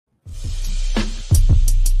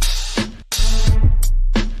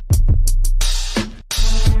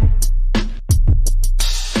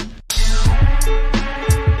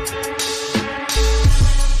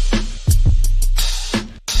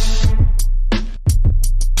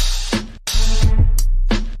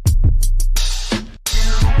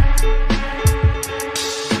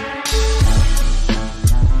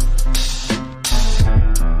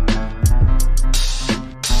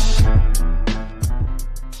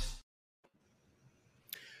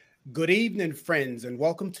Good evening, friends, and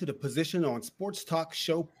welcome to the Position on Sports Talk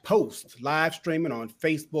Show post, live streaming on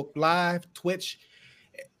Facebook Live, Twitch,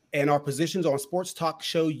 and our Positions on Sports Talk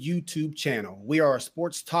Show YouTube channel. We are a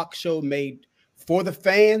sports talk show made for the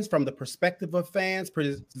fans, from the perspective of fans,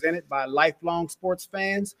 presented by lifelong sports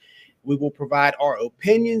fans. We will provide our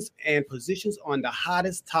opinions and positions on the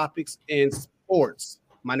hottest topics in sports.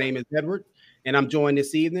 My name is Edward, and I'm joined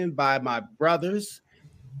this evening by my brothers,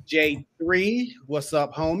 J3. What's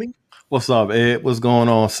up, homie? What's up, Ed? What's going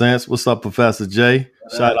on, Sense? What's up, Professor J?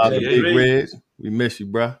 Shout out to Big J3. Red. We miss you,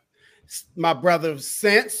 bruh. My brother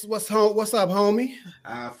Sense. What's up, homie?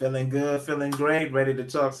 Feeling good, feeling great, ready to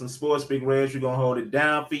talk some sports. Big Reds, we're gonna hold it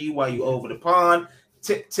down for you while you over the pond.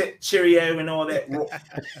 Tip, cheerio, and all that.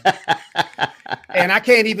 And I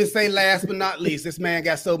can't even say last but not least, this man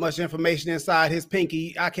got so much information inside his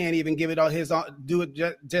pinky, I can't even give it all his do it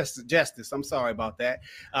justice. I'm sorry about that.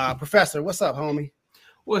 Professor, what's up, homie?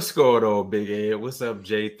 What's going on, Big Ed? What's up,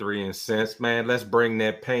 J3 and Sense, man? Let's bring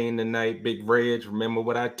that pain tonight, Big Reg. Remember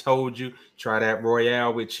what I told you? Try that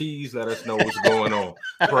Royale with cheese. Let us know what's going on.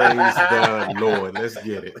 Praise the Lord. Let's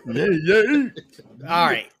get it. Yeah. All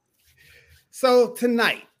right. So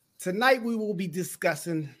tonight we will be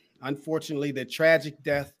discussing, unfortunately, the tragic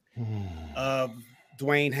death of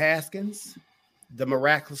Dwayne Haskins, the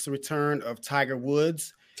miraculous return of Tiger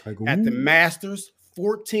Woods at the Masters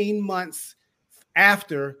 14 months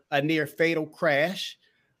after a near fatal crash.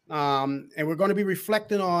 And we're going to be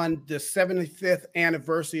reflecting on the 75th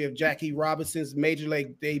anniversary of Jackie Robinson's Major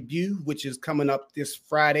League debut, which is coming up this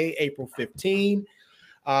Friday, April 15.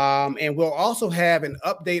 And we'll also have an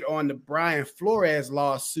update on the Brian Flores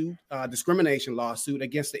lawsuit, discrimination lawsuit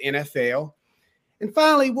against the NFL. And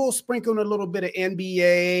finally, we'll sprinkle in a little bit of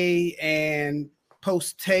NBA and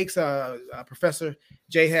post takes. Professor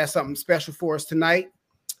Jay has something special for us tonight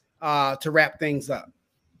to wrap things up.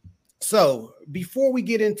 So before we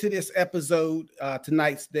get into this episode,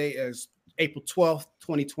 tonight's day is April 12th,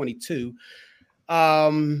 2022. I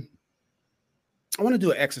want to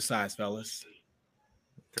do an exercise, fellas.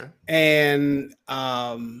 Okay. And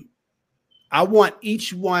I want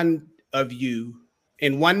each one of you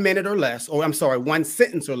in 1 minute or less, or I'm sorry, one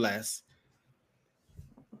sentence or less,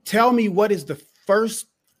 tell me what is the first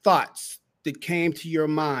thoughts that came to your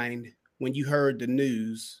mind when you heard the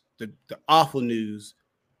news, the awful news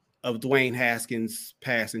of Dwayne Haskins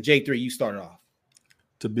passing. J3, you started off.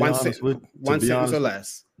 To be honest with one sentence or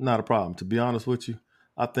less. Not a problem. To be honest with you,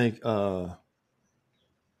 I think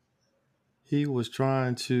he was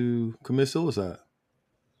trying to commit suicide.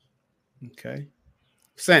 Okay.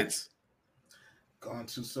 Sense. Gone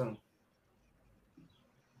too soon.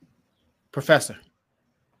 Professor.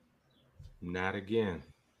 Not again.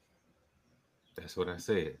 That's what I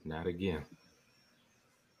said. Not again.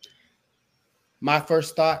 My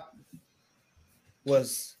first thought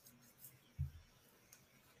was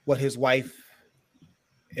what his wife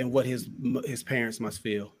and what his parents must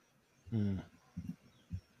feel.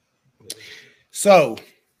 So,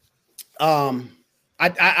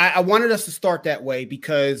 I wanted us to start that way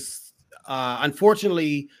because,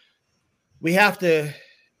 unfortunately, we have to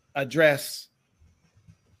address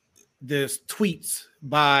this tweets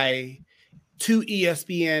by two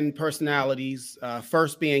ESPN personalities.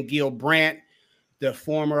 First being Gil Brandt, the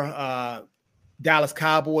former Dallas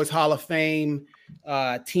Cowboys Hall of Fame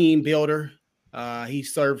team builder. He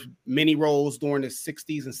served many roles during the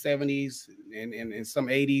 60s and 70s and some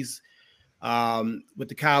 80s with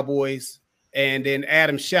the Cowboys. And then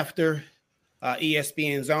Adam Schefter,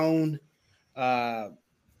 ESPN's own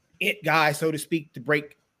it guy, so to speak, to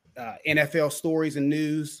break NFL stories and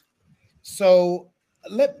news. So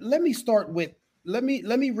let me start with let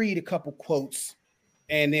me read a couple quotes,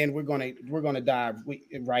 and then we're gonna dive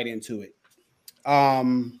right into it.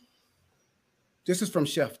 This is from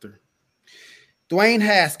Schefter. Dwayne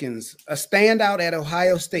Haskins, a standout at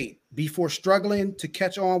Ohio State before struggling to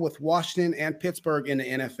catch on with Washington and Pittsburgh in the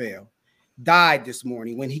NFL, died this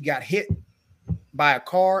morning when he got hit by a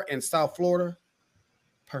car in South Florida,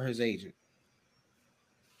 per his agent.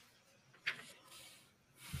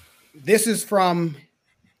 This is from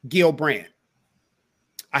Gil Brandt.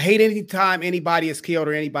 I hate any time anybody is killed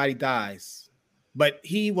or anybody dies, but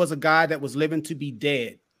he was a guy that was living to be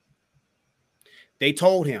dead. They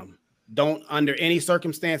told him, don't under any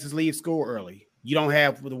circumstances leave school early. You don't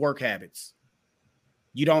have the work habits.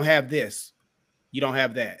 You don't have this. You don't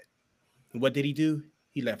have that. And what did he do?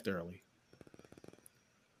 He left early.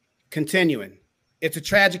 Continuing. It's a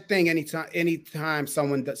tragic thing anytime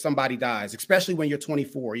somebody dies, especially when you're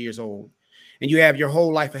 24 years old and you have your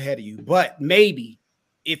whole life ahead of you. But maybe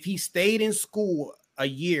if he stayed in school a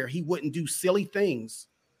year, he wouldn't do silly things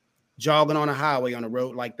jogging on a highway on a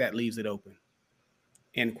road like that leaves it open.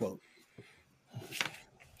 End quote.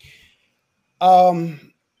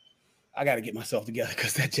 I got to get myself together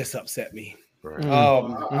because that just upset me. Right.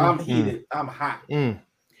 I'm heated. I'm hot.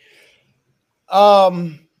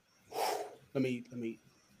 Let me.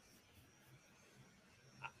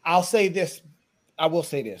 I'll say this. I will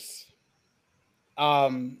say this.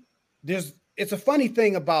 It's a funny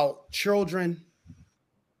thing about children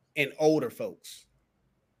and older folks.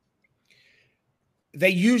 They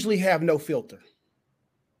usually have no filter,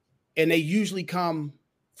 and they usually come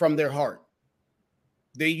from their heart.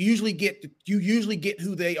 You usually get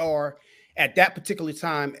who they are at that particular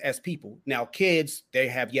time as people. Now, kids, they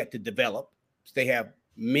have yet to develop. They have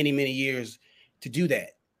many, many years to do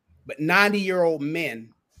that. But 90-year-old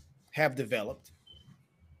men have developed.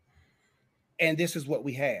 And this is what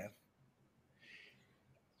we have.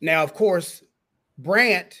 Now, of course,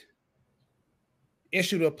 Brandt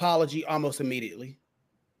issued an apology almost immediately.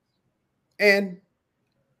 And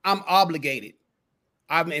I'm obligated.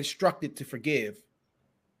 I'm instructed to forgive.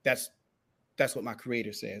 That's what my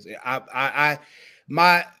creator says. I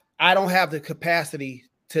don't have the capacity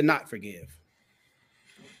to not forgive.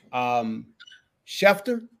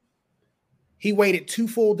 Schefter, he waited 2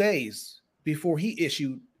 full days before he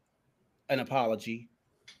issued an apology.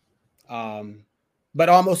 But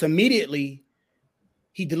almost immediately,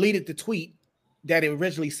 he deleted the tweet that it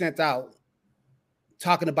originally sent out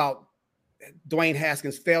talking about Dwayne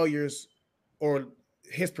Haskins' failures or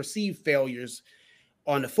his perceived failures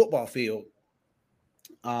on the football field,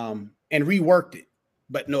 and reworked it,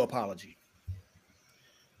 but no apology.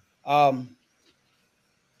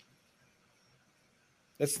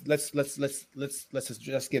 Let's just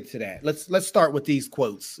get to that. Let's start with these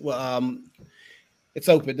quotes. Well, it's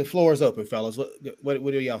open. The floor is open, fellas. What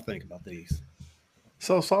do y'all think about these?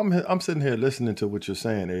 So I'm sitting here listening to what you're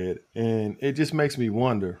saying, Ed, and it just makes me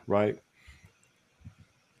wonder, right?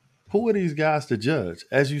 Who are these guys to judge?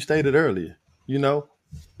 As you stated earlier, I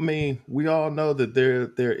mean, we all know that there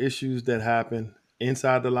are issues that happen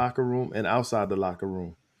inside the locker room and outside the locker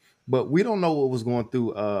room, but we don't know what was going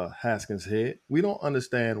through Haskins' head. We don't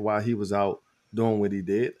understand why he was out doing what he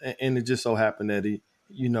did, and it just so happened that he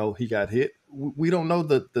got hit. We don't know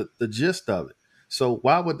the gist of it. So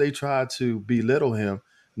why would they try to belittle him,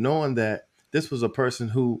 knowing that this was a person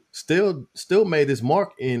who still made his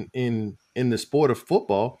mark in the sport of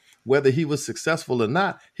football? Whether he was successful or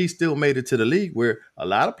not, he still made it to the league where a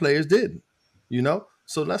lot of players didn't,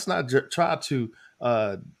 So let's not try to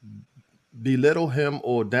belittle him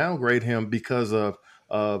or downgrade him because of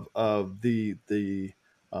the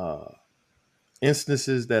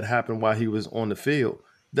instances that happened while he was on the field.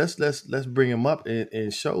 Let's bring him up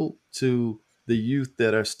and show to the youth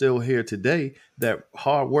that are still here today that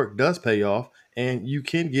hard work does pay off and you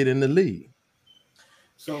can get in the league.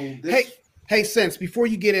 So Hey, Sense, before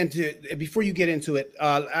you get into it,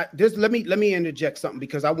 let me interject something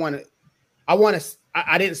because I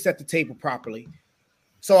didn't set the table properly.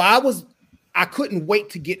 So I couldn't wait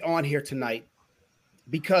to get on here tonight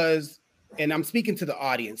because, and I'm speaking to the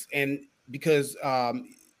audience, and because I'm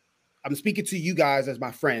speaking to you guys as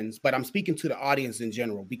my friends, but I'm speaking to the audience in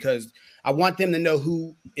general because I want them to know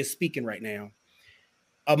who is speaking right now.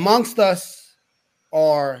 Amongst us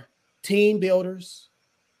are team builders.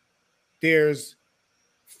 There's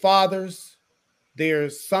fathers,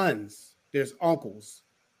 there's sons, there's uncles,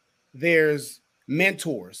 there's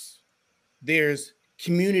mentors, there's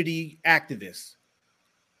community activists,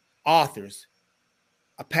 authors,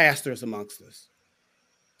 pastors amongst us.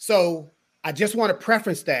 So I just want to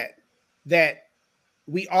preference that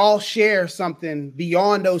we all share something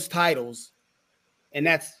beyond those titles, and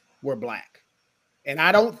that's we're Black. And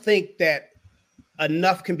I don't think that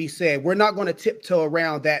enough can be said. We're not going to tiptoe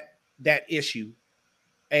around that issue.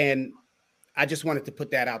 And I just wanted to put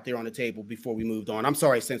that out there on the table before we moved on. I'm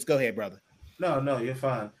sorry, Sense. Go ahead, brother. No, you're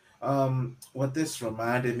fine. What this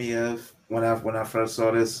reminded me of when I first saw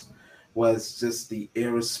this was just the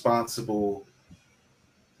irresponsible,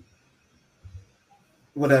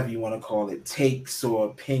 whatever you want to call it, takes or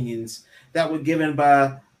opinions that were given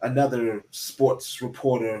by another sports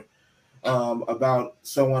reporter about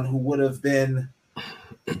someone who would have been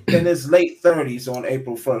in his late 30s on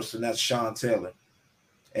April 1st, and that's Sean Taylor.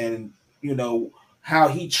 And, how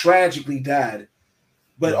he tragically died.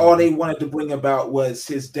 But all they wanted to bring about was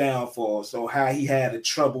his downfall. So how he had a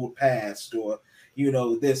troubled past or,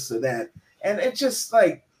 this or that. And it just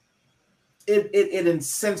like, it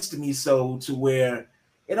incensed me so to where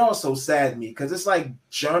it also saddened me because it's like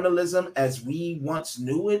journalism as we once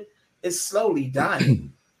knew it is slowly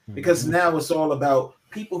dying because now it's all about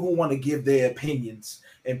people who want to give their opinions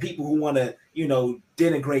and people who want to,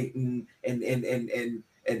 denigrate and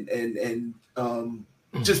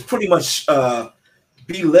just pretty much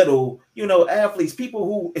belittle, athletes, people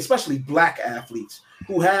who, especially black athletes,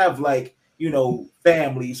 who have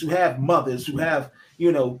families, who have mothers, who have,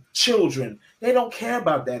 children. They don't care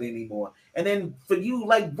about that anymore. And then for you,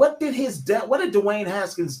 what did Dwayne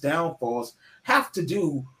Haskins' downfalls have to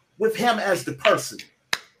do with him as the person?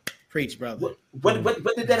 Preach, brother. What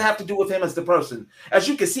did that have to do with him as the person? As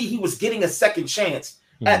you can see, he was getting a second chance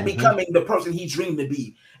at becoming the person he dreamed to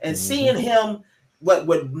be. And seeing him,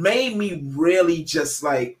 what made me really just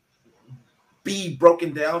be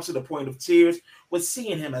broken down to the point of tears was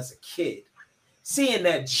seeing him as a kid, seeing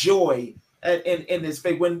that joy in his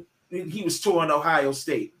face when he was touring Ohio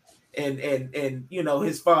State. And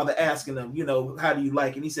his father asking him, how do you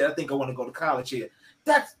like it? And he said, I think I want to go to college here.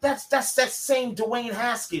 That's that same Dwayne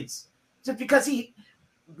Haskins. Just because he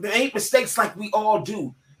made mistakes like we all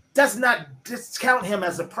do, does not discount him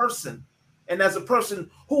as a person, and as a person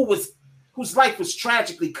whose life was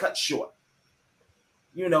tragically cut short.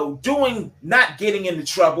 Not getting into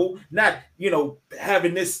trouble, not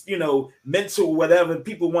having this mental whatever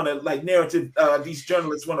people want to narrative these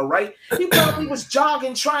journalists want to write. He probably was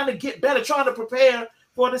jogging, trying to get better, trying to prepare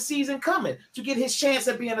for the season coming to get his chance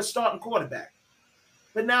at being a starting quarterback.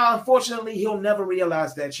 But now, unfortunately, he'll never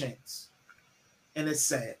realize that chance. And it's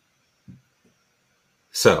sad.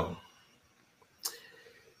 So,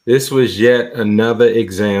 this was yet another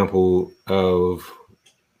example of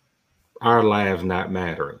our lives not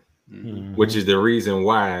mattering, which is the reason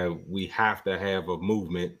why we have to have a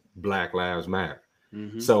movement, Black Lives Matter.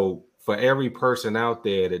 So, for every person out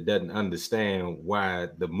there that doesn't understand why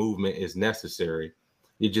the movement is necessary,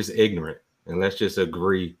 you're just ignorant. And let's just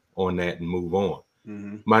agree on that and move on.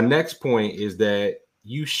 My next point is that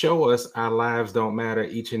you show us our lives don't matter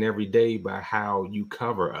each and every day by how you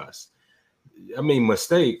cover us. I mean,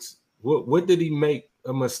 mistakes. What did he make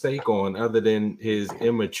a mistake on other than his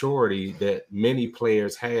immaturity that many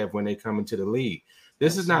players have when they come into the league?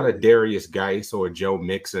 This is not a Darius Geis or Joe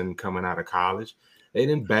Mixon coming out of college. They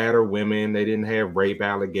didn't batter women. They didn't have rape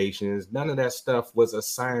allegations. None of that stuff was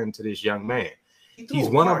assigned to this young man. He's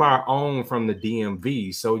one of our own from the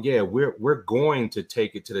DMV. So yeah, we're going to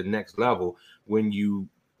take it to the next level when you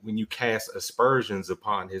cast aspersions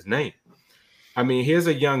upon his name. I mean, here's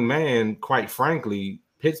a young man, quite frankly,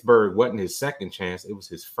 Pittsburgh wasn't his second chance, it was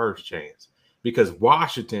his first chance. Because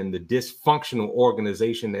Washington, the dysfunctional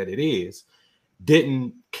organization that it is,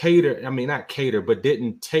 didn't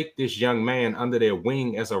didn't take this young man under their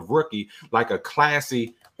wing as a rookie like a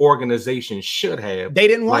classy organization should have. They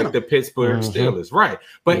didn't want him. The Pittsburgh Steelers, right?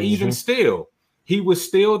 But even still, he was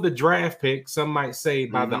still the draft pick, some might say,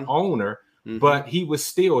 by the owner, but he was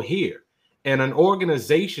still here. And an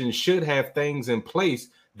organization should have things in place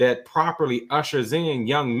that properly ushers in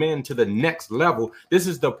young men to the next level. This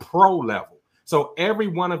is the pro level. So every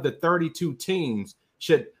one of the 32 teams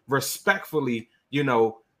should respectfully,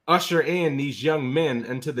 usher in these young men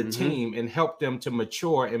into the team and help them to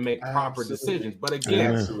mature and make proper decisions. But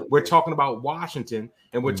again, we're talking about Washington,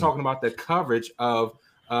 and we're talking about the coverage of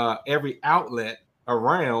every outlet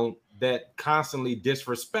around that constantly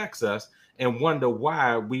disrespects us and wonder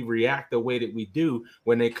why we react the way that we do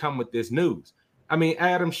when they come with this news. I mean,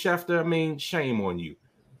 Adam Schefter, shame on you.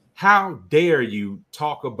 How dare you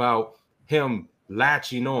talk about him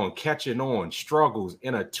latching on, catching on, struggles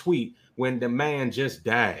in a tweet when the man just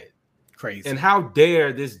died? Crazy. And how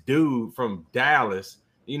dare this dude from Dallas,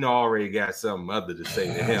 already got something other to say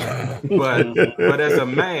to him. But as a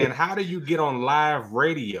man, how do you get on live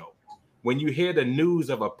radio when you hear the news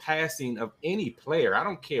of a passing of any player? I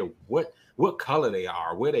don't care what color they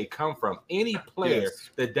are, where they come from, any player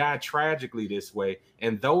that died tragically this way.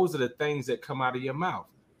 And those are the things that come out of your mouth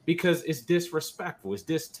because it's disrespectful, it's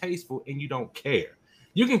distasteful, and you don't care.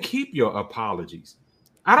 You can keep your apologies.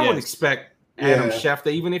 I don't expect Adam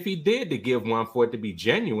Schefter, even if he did, to give one for it to be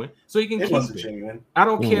genuine, so he can keep it. Genuine. I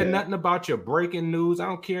don't care nothing about your breaking news. I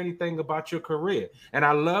don't care anything about your career. And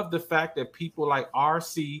I love the fact that people like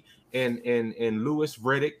RC and Louis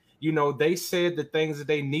Riddick, they said the things that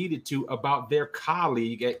they needed to about their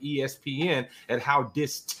colleague at ESPN and how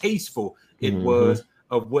distasteful it was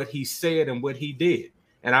of what he said and what he did.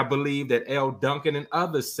 And I believe that L. Duncan and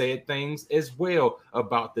others said things as well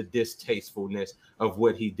about the distastefulness of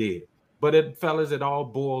what he did. But it all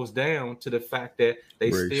boils down to the fact that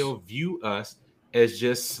they still view us as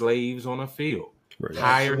just slaves on a field.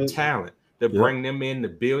 Hire talent to bring them in the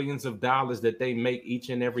billions of dollars that they make each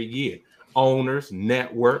and every year. Owners,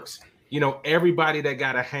 networks, everybody that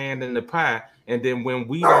got a hand in the pie. And then when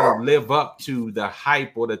we don't live up to the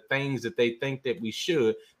hype or the things that they think that we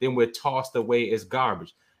should, then we're tossed away as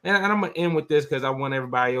garbage. And I'm going to end with this because I want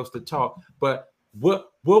everybody else to talk. But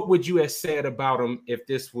what would you have said about him if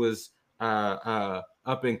this was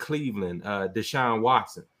up in Cleveland, Deshaun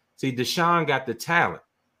Watson? See, Deshaun got the talent,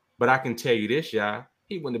 but I can tell you this, y'all,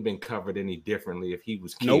 he wouldn't have been covered any differently if he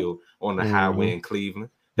was killed on the highway in Cleveland.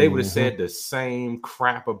 They would have said the same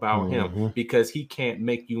crap about him because he can't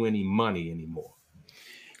make you any money anymore.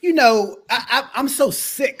 I'm so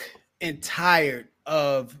sick and tired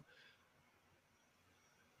of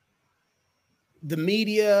the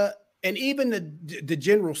media and even the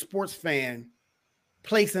general sports fan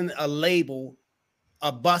placing a label,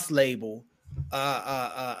 a bus label,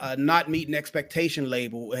 a not meeting expectation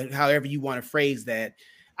label, however you want to phrase that.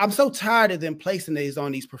 I'm so tired of them placing these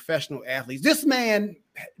on these professional athletes. This man,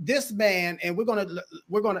 and I'm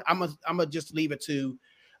gonna just leave it to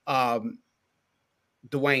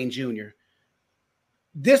Dwayne Jr.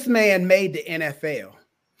 This man made the NFL.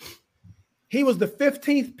 He was the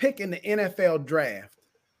 15th pick in the NFL draft.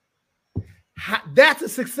 That's a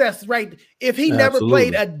success, right? If he never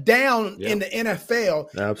played a down in the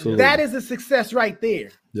NFL, that is a success right there.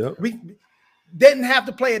 Yep. We didn't have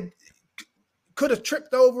to play it. Could have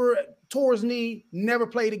tripped over, tore his knee, never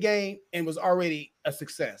played a game, and was already a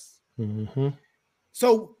success.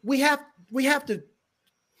 So we have to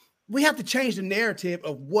change the narrative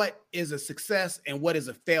of what is a success and what is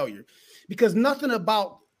a failure, because nothing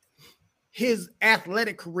about his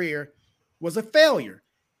athletic career was a failure.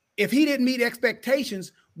 If he didn't meet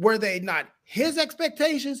expectations, were they not his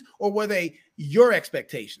expectations or were they your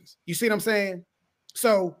expectations? You see what I'm saying?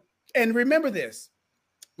 So, and remember this,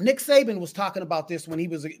 Nick Saban was talking about this when he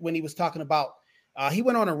was talking about, he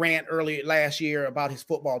went on a rant earlier last year about his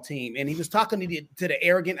football team, and he was talking to the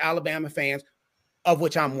arrogant Alabama fans, of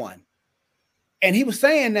which I'm one. And he was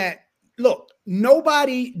saying that, look,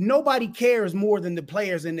 nobody cares more than the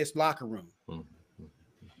players in this locker room.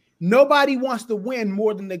 Nobody wants to win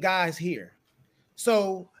more than the guys here.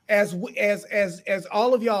 So as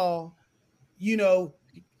all of y'all,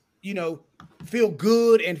 feel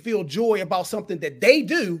good and feel joy about something that they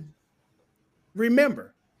do,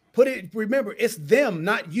 remember, it's them,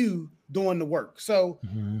 not you, doing the work. So,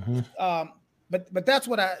 but that's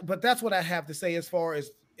what I have to say as far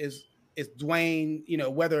as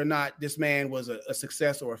Dwayne, whether or not this man was a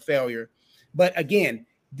success or a failure. But again,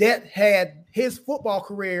 that had his football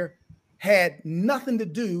career had nothing to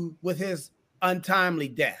do with his untimely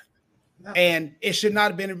death. No. And it should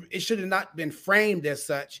have not been framed as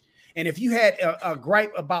such. And if you had a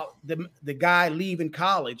gripe about the guy leaving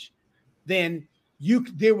college, then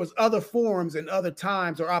there was other forums and other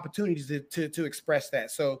times or opportunities to express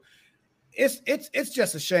that. So it's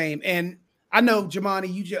just a shame. And I know,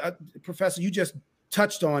 Jamani, Professor, you just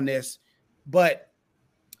touched on this, but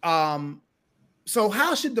so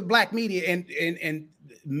how should the black media and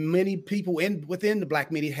many people within the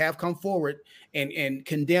black media have come forward and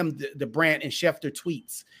condemned the Brandt and Schefter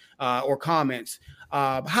tweets or comments?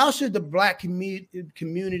 How should the black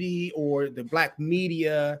community or the black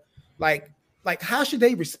media, like how should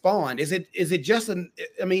they respond? Is it just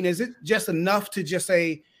enough to just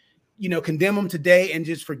say, condemn them today and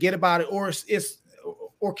just forget about it,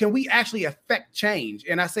 or can we actually affect change?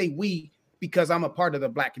 And I say we because I'm a part of the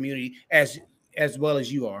black community as well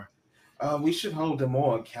as you are. We should hold them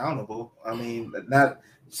more accountable. I mean, not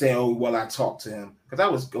say, "Oh, well, I talked to him," because I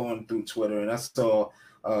was going through Twitter and I saw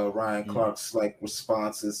Ryan Clark's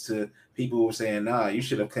responses to people who were saying, "Nah, you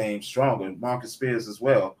should have came stronger." Marcus Spears as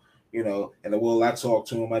well, and well, I talked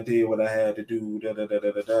to him, I did what I had to do, da da da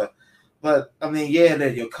da da da. But I mean, yeah,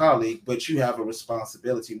 they're your colleague, but you have a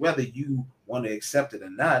responsibility, whether you want to accept it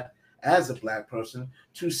or not, as a black person,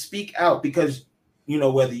 to speak out, because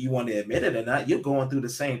whether you want to admit it or not, you're going through the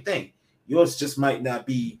same thing. Yours just might not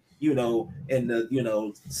be, in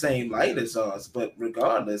the same light as ours, but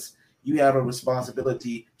regardless, you have a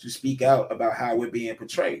responsibility to speak out about how we're being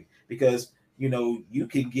portrayed, because you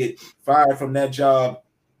can get fired from that job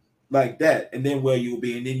like that, and then where you'll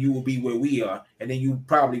be, and then you will be where we are, and then you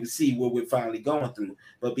probably see what we're finally going through.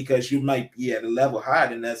 But because you might be at a level higher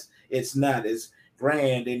than us, it's not as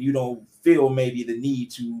grand, and you don't feel maybe the need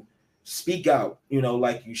to speak out,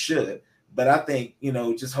 like you should. But I think,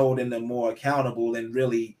 just holding them more accountable and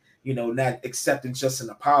really, not accepting just an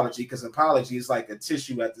apology, because apology is like a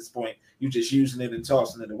tissue at this point. You're just using it and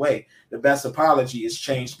tossing it away. The best apology is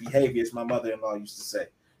changed behavior, as my mother-in-law used to say.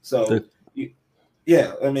 So,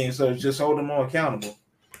 so just hold them more accountable.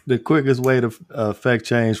 The quickest way to affect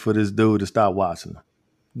change for this dude to stop watching him.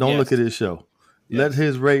 Don't look at his show. Let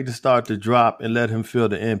his rating start to drop and let him feel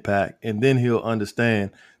the impact, and then he'll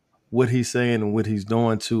understand what he's saying and what he's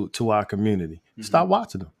doing to our community. Stop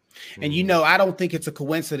watching him. And I don't think it's a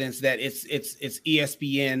coincidence that it's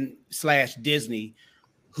ESPN/Disney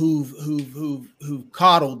who've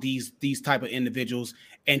coddled these type of individuals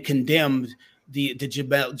and condemned the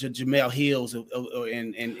Jamel Hills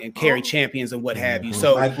and Kerry Champions and what have you.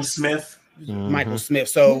 So Michael Smith.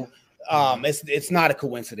 So it's not a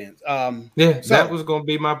coincidence. That was going to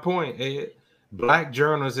be my point, Ed. Black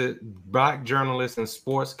journalists and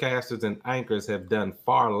sportscasters and anchors have done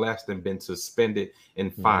far less than been suspended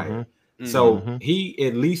and fired. So he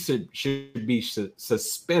at least should be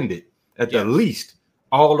suspended at the least,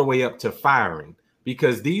 all the way up to firing,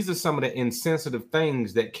 because these are some of the insensitive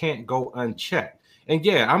things that can't go unchecked. And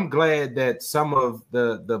I'm glad that some of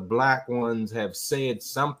the black ones have said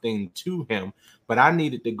something to him, but I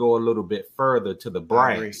needed to go a little bit further to the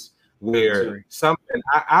brass. Where something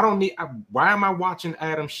I don't need. Why am I watching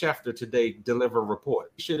Adam Schefter today deliver a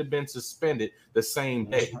report? He should have been suspended the same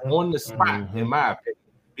day on the spot, in my opinion,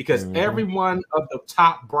 because everyone of the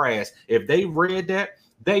top brass, if they read that,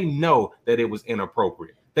 they know that it was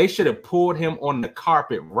inappropriate. They should have pulled him on the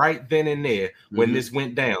carpet right then and there when this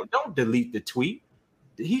went down. Don't delete the tweet.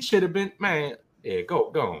 He should have been, man. Yeah,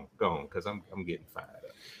 go on, because I'm getting fired up.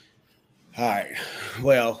 All right.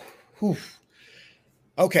 Well,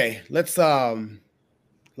 okay, let's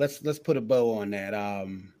put a bow on that.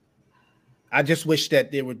 I just wish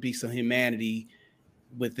that there would be some humanity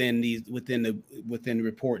within the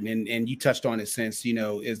reporting, and you touched on it since,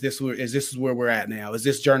 is this where we're at now? Is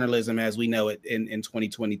this journalism as we know it in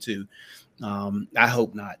 2022? I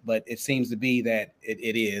hope not, but it seems to be that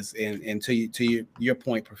it is. And to your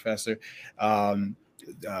point, Professor,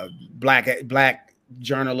 black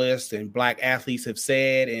journalists and black athletes have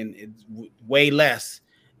said, and it's way less,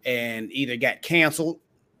 and either got canceled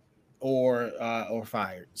or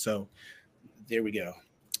fired. So there we go.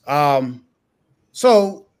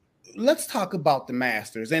 So let's talk about the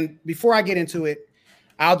Masters. And before I get into it,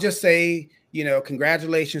 I'll just say,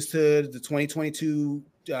 congratulations to the 2022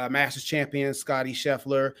 Masters champion, Scottie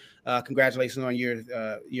Scheffler. Congratulations on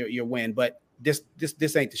your win. But this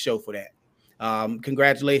ain't the show for that.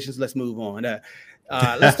 Congratulations. Let's move on.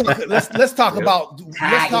 Let's talk about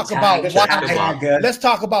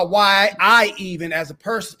why I even as a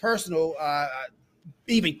personal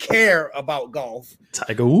even care about golf.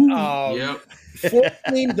 Tiger.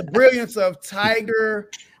 14, the brilliance of Tiger,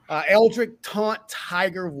 Eldrick taunt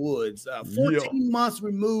Tiger Woods. 14 months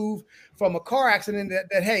removed from a car accident that,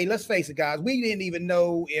 hey, let's face it, guys, we didn't even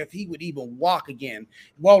know if he would even walk again.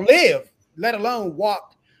 Well, live, let alone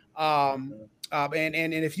walk. And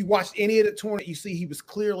if you watch any of the tournament, you see he was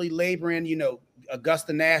clearly laboring.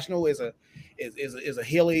 Augusta National is a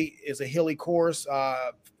hilly course,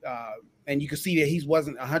 and you can see that he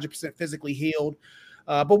wasn't 100% physically healed.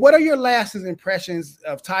 But what are your last impressions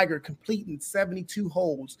of Tiger completing 72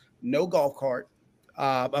 holes, no golf cart,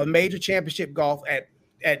 a major championship golf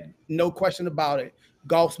at no question about it,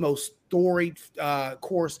 golf's most storied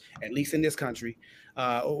course, at least in this country?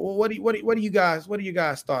 What are you guys'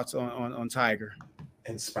 thoughts on Tiger?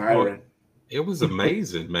 Inspiring. It was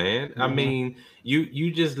amazing, man. I mean,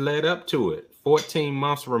 you just led up to it. 14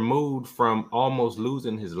 months removed from almost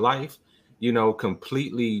losing his life,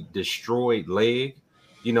 completely destroyed leg,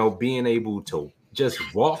 being able to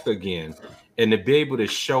just walk again and to be able to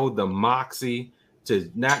show the moxie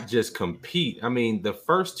to not just compete. I mean, the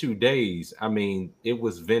first 2 days, it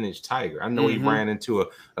was vintage Tiger. I know he ran into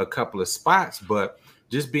a couple of spots, but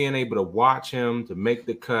just being able to watch him, to make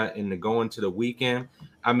the cut and to go into the weekend,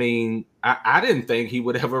 I didn't think he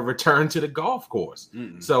would ever return to the golf course.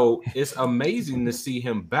 So it's amazing to see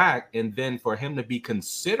him back, and then for him to be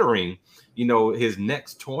considering, his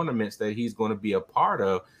next tournaments that he's going to be a part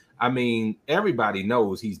of. Everybody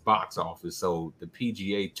knows he's box office, so the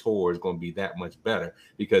PGA Tour is going to be that much better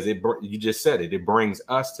because you just said it brings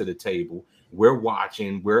us to the table. We're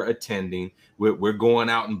watching, we're attending, we're going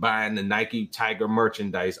out and buying the Nike Tiger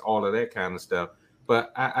merchandise, all of that kind of stuff.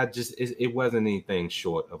 But it wasn't anything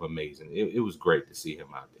short of amazing. It was great to see him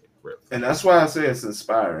out there, really. And that's why I say it's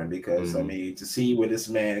inspiring because, to see where this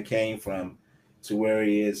man came from to where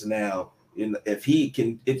he is now, if he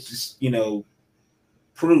can, it just,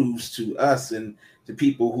 proves to us and to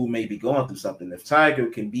people who may be going through something. If Tiger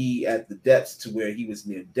can be at the depths to where he was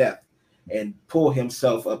near death and pull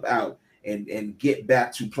himself up out and get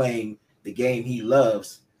back to playing the game he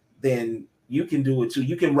loves, then you can do it too.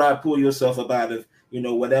 You can pull yourself up out of,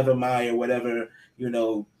 whatever mire, whatever,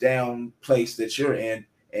 down place that you're in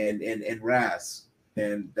and rise.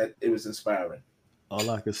 And that it was inspiring. All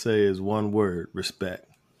I can say is one word: respect.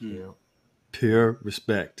 Yeah. Pure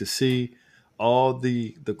respect. To see all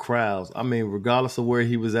the crowds. I mean, regardless of where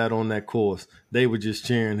he was at on that course, they were just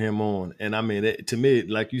cheering him on. And I mean, to me,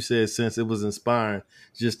 like you said, since it was inspiring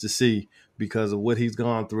just to see because of what he's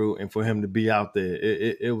gone through, and for him to be out there,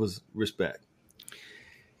 it was respect.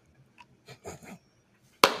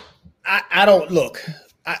 I don't look.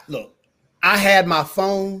 I had my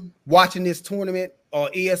phone watching this tournament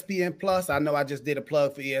on ESPN Plus. I know I just did a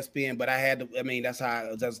plug for ESPN, but I had to. I mean, that's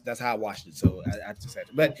how I watched it. So I just had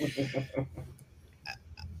to. But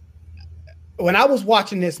when I was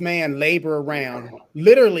watching this man labor around,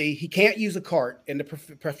 literally, he can't use a cart in the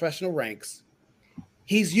professional ranks.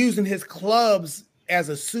 He's using his clubs as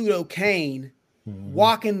a pseudo cane,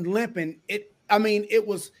 walking, limping. It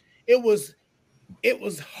was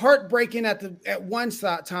heartbreaking at one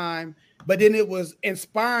time, but then it was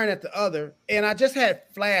inspiring at the other. And I just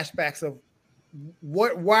had flashbacks of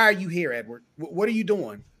why are you here, Edward? What are you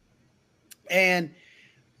doing? And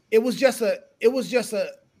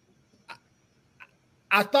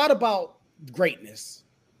I thought about greatness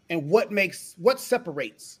and what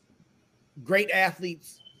separates great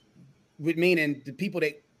athletes, with meaning the people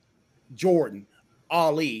that Jordan,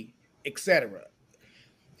 Ali, etc.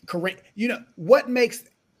 What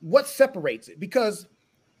separates it? Because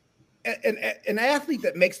an athlete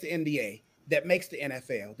that makes the NBA, that makes the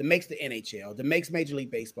NFL, that makes the NHL, that makes Major League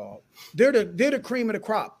Baseball, they're the cream of the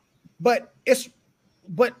crop. But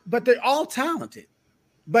they're all talented.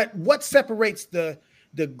 But what separates the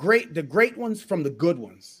great ones from the good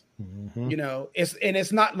ones? Mm-hmm.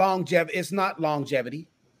 It's not longevity. It's not longevity.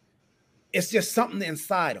 It's just something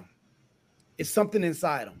inside them. It's something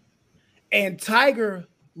inside them. And Tiger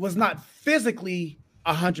was not physically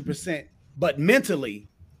 100%, but mentally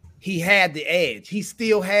he had the edge. He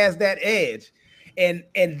still has that edge. And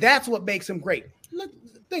that's what makes him great. Look,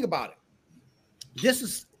 think about it. This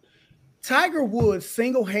is Tiger Woods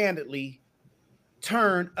single-handedly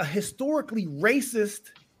turned a historically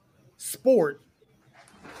racist sport.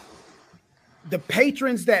 The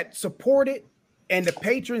patrons that support it and the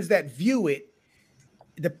patrons that view it,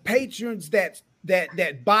 the patrons that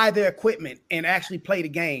buy their equipment and actually play the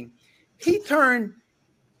game, he turned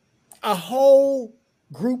a whole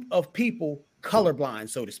group of people colorblind,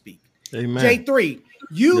 so to speak. Amen. J3,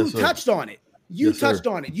 you touched on it. You touched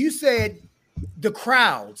on it. You said the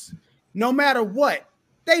crowds, no matter what,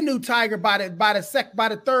 they knew Tiger by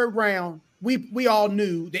the third round. We all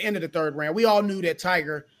knew the end of the third round. We all knew that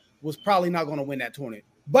Tiger was probably not going to win that tournament,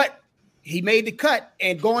 but he made the cut.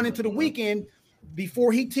 And going into the weekend,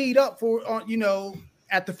 before he teed up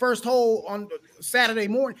at the first hole on Saturday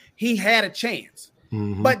morning, he had a chance.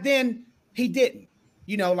 Mm-hmm. But then he didn't.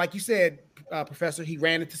 Like you said, Professor, he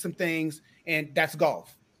ran into some things, and that's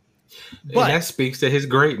golf. But and that speaks to his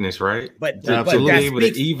greatness, right? But to be able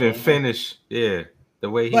to even finish, the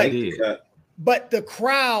way he did. But the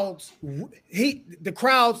crowds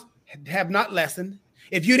have not lessened.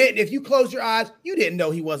 If you close your eyes, you didn't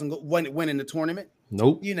know he wasn't winning the tournament.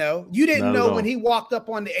 Nope. You didn't know when he walked up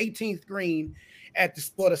on the 18th green at the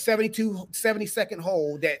 72nd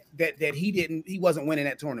hole that he wasn't winning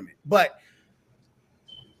that tournament. But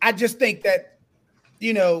I just think that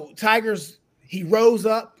Tiger's, he rose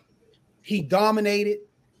up, he dominated,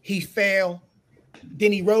 he fell,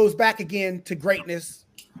 then he rose back again to greatness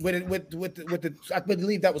with the I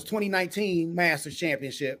believe that was 2019 Masters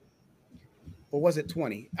Championship. Or was it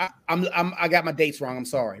 20? I got my dates wrong. I'm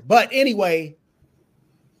sorry. But anyway,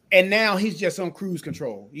 and now he's just on cruise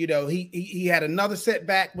control. He had another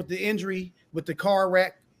setback with the injury, with the car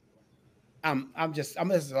wreck. I'm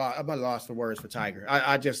lost for words for Tiger.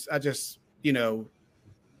 I just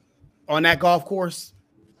on that golf course,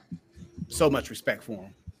 so much respect for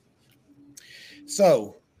him.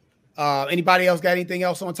 So, anybody else got anything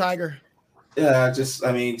else on Tiger? Yeah,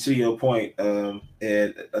 to your point, and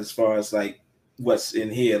as far as like what's in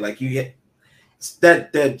here, like you get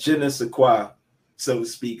that je ne sais quoi, so to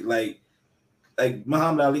speak. Like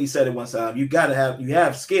Muhammad Ali said it one time, you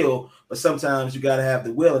have skill, but sometimes you gotta have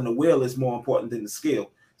the will, and the will is more important than the skill.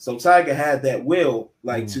 So Tiger had that will,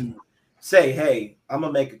 to say, hey, I'm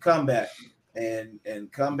gonna make a comeback, and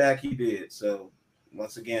comeback he did. So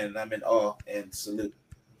once again, I'm in awe and salute.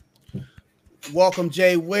 Welcome,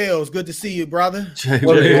 Jay Wills. Good to see you, brother. Jay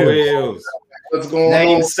Wills. What's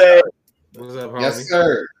going on? Sir. What's up, homie? Yes,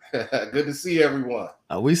 sir. Good to see everyone.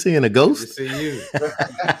 Are we seeing a ghost? Good to see you.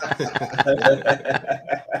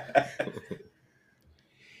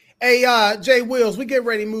 Hey, Jay Wills, we get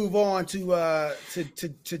ready to move on to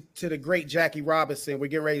the great Jackie Robinson. We're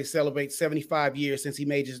getting ready to celebrate 75 years since he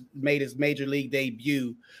made his major league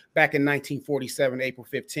debut back in 1947, April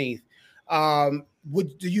 15th.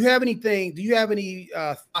 Do you have any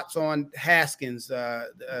thoughts on Haskins,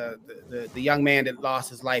 the young man that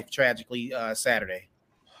lost his life tragically Saturday?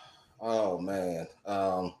 Oh man,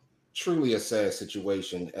 truly a sad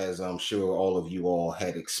situation, as I'm sure all of you all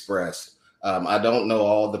had expressed. I don't know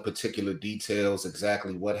all the particular details,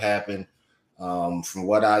 exactly what happened. From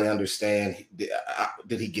what I understand,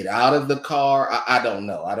 did he get out of the car? I don't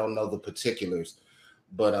know. I don't know the particulars,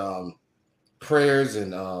 but prayers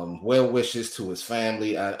and well wishes to his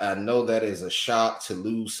family. I know that is a shock to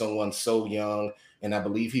lose someone so young, and I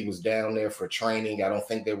believe he was down there for training. I don't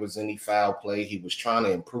think there was any foul play. He was trying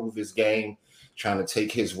to improve his game, trying to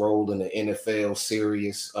take his role in the NFL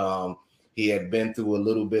serious. He had been through a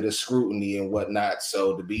little bit of scrutiny and whatnot.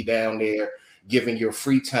 So to be down there, giving your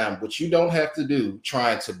free time, which you don't have to do,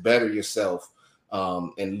 trying to better yourself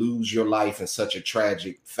and lose your life in such a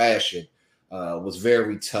tragic fashion was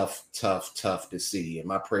very tough to see. And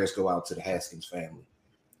my prayers go out to the Haskins family.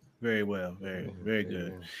 Very well. Very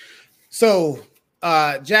good. So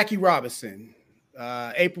Jackie Robinson,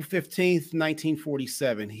 April 15th,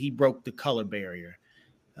 1947, he broke the color barrier.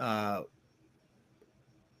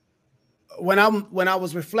 When I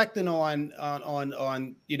was reflecting on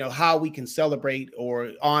how we can celebrate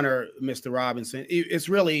or honor Mr. Robinson, it's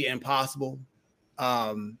really impossible.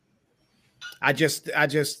 I just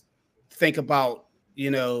think about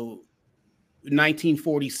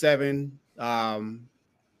 1947.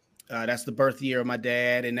 That's the birth year of my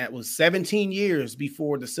dad, and that was 17 years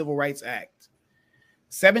before the Civil Rights Act.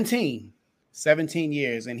 17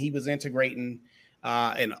 years, and he was integrating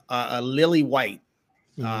in a lily white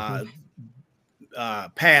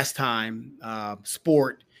pastime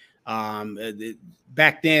sport.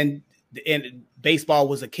 Back then, and baseball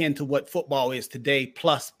was akin to what football is today,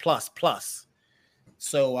 plus.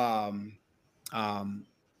 So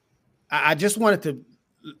I just wanted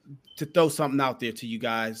to throw something out there to you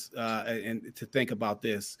guys and to think about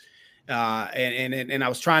this. And I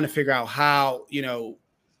was trying to figure out how,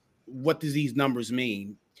 what does these numbers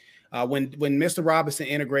mean? When Mr. Robinson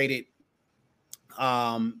integrated,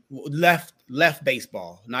 left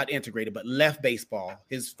baseball, not integrated, but left baseball.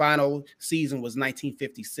 His final season was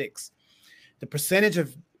 1956. The percentage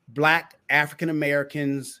of Black African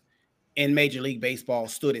Americans in Major League Baseball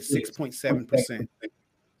stood at 6.7%.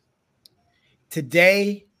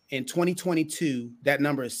 Today, in 2022, that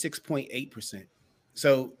number is 6.8%.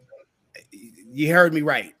 So you heard me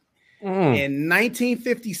right. In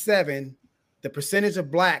 1957, the percentage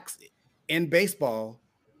of Blacks in baseball,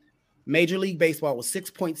 Major League Baseball, was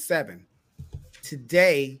 6.7.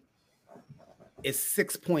 Today, it's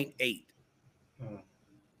 6.8.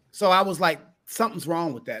 So I was like, something's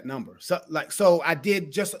wrong with that number. So I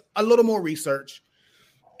did just a little more research,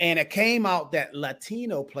 and it came out that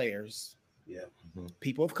Latino players,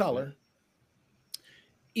 people of color,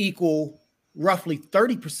 equal roughly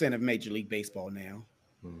 30% of Major League Baseball now.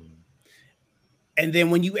 And then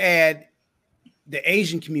when you add the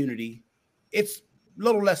Asian community, it's a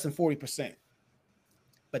little less than 40%.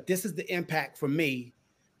 But this is the impact for me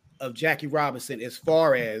of Jackie Robinson as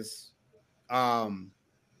far as the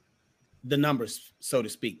numbers, so to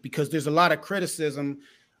speak, because there's a lot of criticism,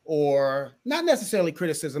 or not necessarily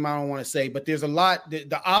criticism, I don't want to say, but there's a lot,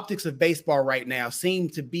 the optics of baseball right now seem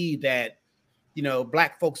to be that,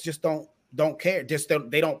 Black folks just don't care.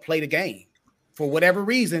 They don't play the game. For whatever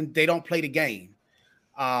reason, they don't play the game.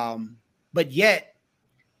 But yet,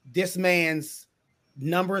 this man's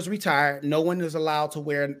number is retired. No one is allowed to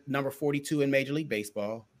wear number 42 in Major League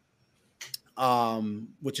Baseball,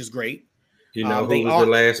 which is great. Who was the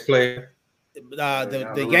last player?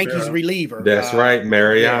 The Yankees reliever. That's right,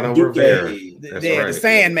 Mariano Rivera. The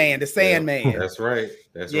Sandman. The Sandman. That's right.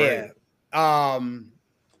 Right.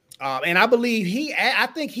 And I believe I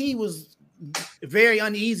think he was very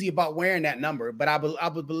uneasy about wearing that number, but I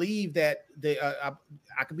would believe that I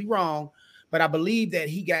could be wrong, but I believe that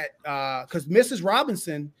he got because Mrs.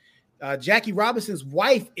 Robinson, Jackie Robinson's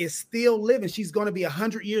wife, is still living. She's going to be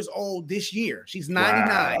 100 years old this year. She's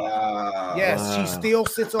 99. Wow. Yes, she still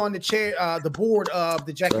sits on the chair, the board of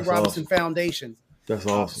the Jackie Robinson Foundation. That's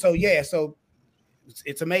awesome. So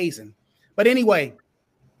it's amazing. But anyway,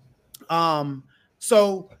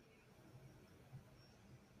 so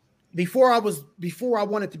before I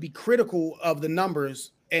wanted to be critical of the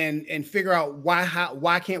numbers and figure out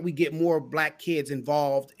why can't we get more Black kids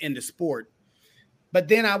involved in the sport. But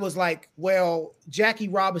then I was like, well, Jackie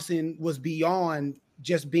Robinson was beyond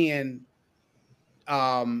just being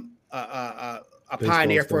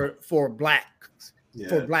pioneer for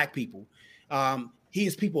black people. He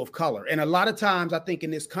is people of color, and a lot of times I think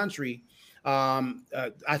in this country,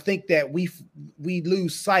 I think that we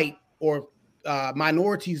lose sight, or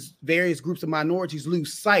minorities, various groups of minorities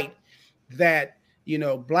lose sight that, you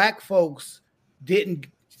know, black folks didn't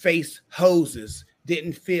face hoses,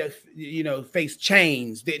 didn't face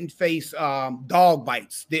chains, didn't face dog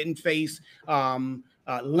bites, didn't face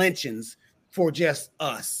lynchings for just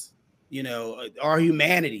us. You know, our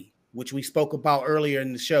humanity, which we spoke about earlier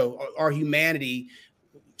in the show, our humanity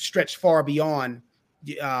stretched far beyond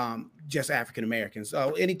just African Americans.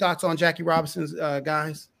 Any thoughts on Jackie Robinson's,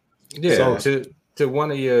 guys? Yeah, to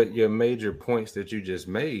one of your major points that you just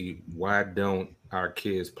made, why don't our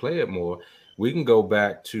kids play it more? We can go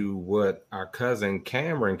back to what our cousin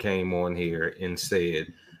Cameron came on here and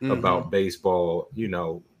said about baseball, you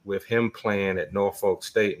know, with him playing at Norfolk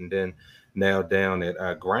State and then now down at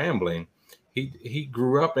Grambling. He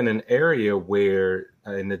grew up in an area where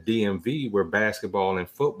in the DMV where basketball and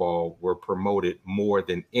football were promoted more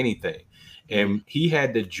than anything. And he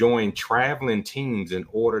had to join traveling teams in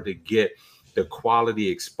order to get the quality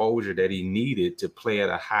exposure that he needed to play at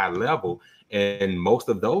a high level. And most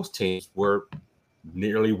of those teams were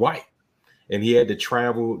nearly white. And he had to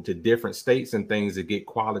travel to different states and things to get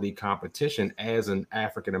quality competition as an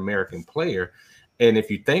African-American player. And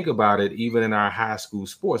if you think about it, even in our high school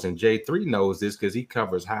sports, and J3 knows this because he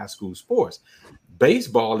covers high school sports,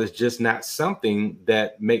 baseball is just not something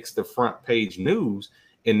that makes the front page news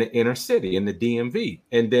in the inner city, in the DMV.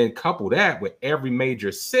 And then couple that with every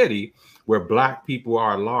major city where black people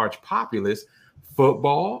are a large populace,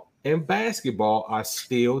 football and basketball are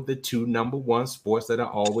still the two number one sports that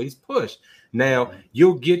are always pushed. Now,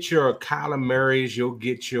 you'll get your Kyler Murrays, you'll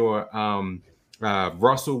get your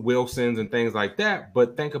Russell Wilsons and things like that,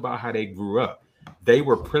 but think about how they grew up. They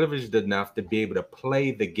were privileged enough to be able to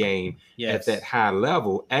play the game at that high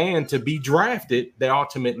level, and to be drafted, they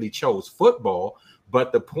ultimately chose football.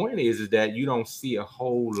 But the point is that you don't see a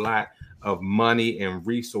whole lot of money and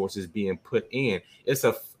resources being put in. It's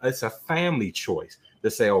a family choice to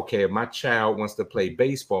say, okay, if my child wants to play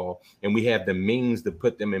baseball and we have the means to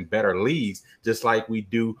put them in better leagues, just like we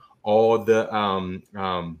do all the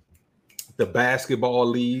basketball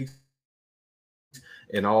leagues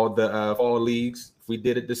and all the fall leagues, if we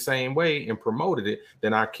did it the same way and promoted it,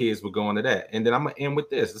 then our kids would go into that. And then I'm gonna end with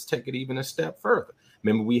this. Let's take it even a step further.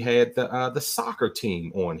 Remember, we had the soccer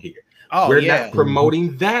team on here. We're not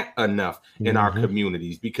promoting that enough in our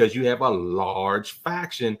communities because you have a large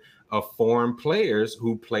faction of foreign players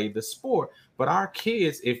who play the sport. But our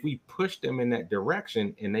kids, if we push them in that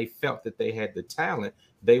direction and they felt that they had the talent,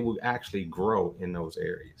 they would actually grow in those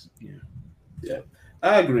areas. Yeah.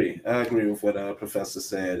 I agree with what Professor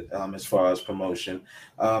said as far as promotion.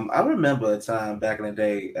 I remember a time back in the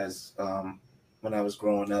day as when I was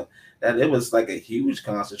growing up that it was like a huge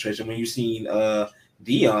concentration when you seen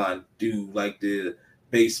Dion do like the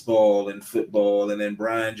baseball and football, and then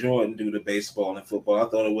Brian Jordan do the baseball and football. I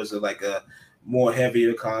thought it was like a more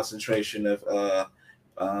heavier concentration of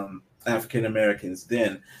African Americans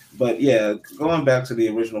then. But yeah, going back to the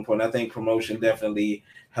original point, I think promotion definitely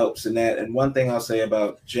helps in that. And one thing I'll say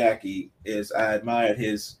about Jackie is I admired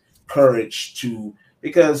his courage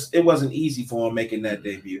because it wasn't easy for him making that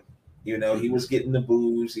debut. You know, he was getting the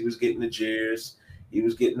boos, he was getting the jeers, he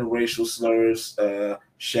was getting the racial slurs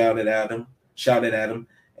shouted at him.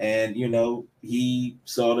 And, you know, he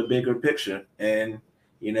saw the bigger picture and,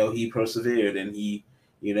 you know, he persevered and he,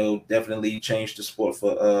 you know, definitely changed the sport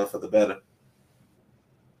for the better.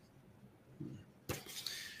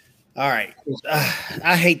 All right.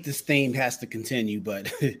 I hate this theme has to continue,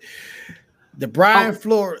 but the Brian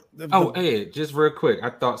Flores. Ed, just real quick. I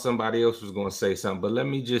thought somebody else was going to say something, but let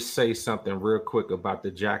me just say something real quick about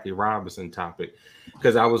the Jackie Robinson topic,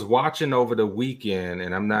 because I was watching over the weekend,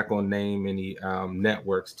 and I'm not going to name any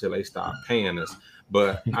networks till they start paying us,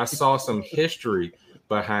 but I saw some history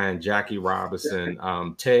behind Jackie Robinson.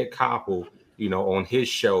 Ted Koppel, you know, on his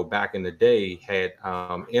show back in the day had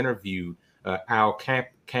interviewed Al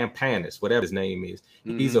Campanis, whatever his name is.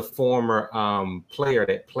 He's a former player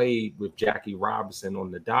that played with Jackie Robinson on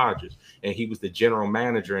the Dodgers, and he was the general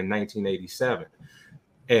manager in 1987.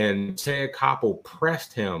 And Ted Koppel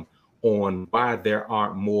pressed him on why there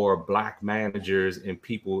aren't more black managers and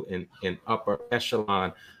people in upper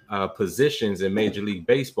echelon positions in Major League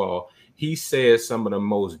Baseball. He said some of the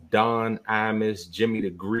most Don Imus, Jimmy the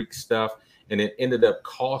Greek stuff, and it ended up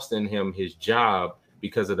costing him his job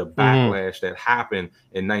because of the backlash that happened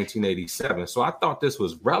in 1987. So I thought this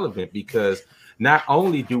was relevant because not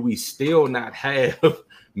only do we still not have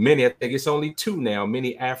many, I think it's only 2 now,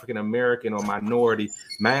 many African-American or minority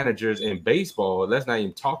managers in baseball. Let's not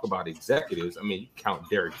even talk about executives. I mean, you count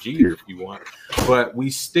Derek Jeter if you want, but we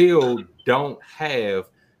still don't have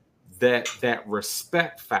that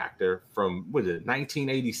respect factor from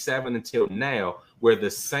 1987 until now, where the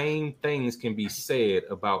same things can be said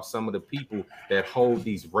about some of the people that hold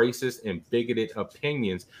these racist and bigoted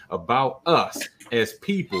opinions about us as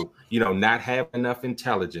people, not having enough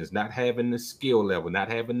intelligence, not having the skill level, not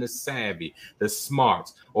having the savvy, the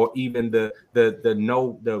smarts, or even the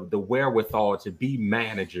wherewithal to be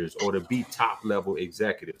managers or to be top level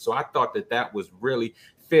executives. So I thought that was really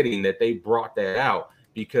fitting that they brought that out,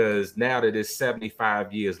 because now that it's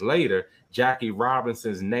 75 years later, Jackie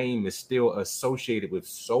Robinson's name is still associated with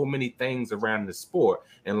so many things around the sport.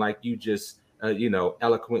 And like you just,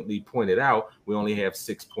 eloquently pointed out, we only have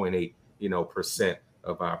 6.8%,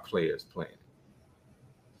 of our players playing.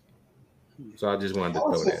 So I just wanted to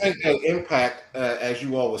throw that. I think that impact, as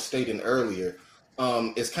you all were stating earlier,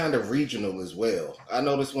 is kind of regional as well. I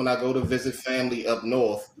notice when I go to visit family up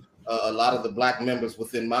north, a lot of the Black members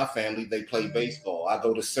within my family, they play baseball. I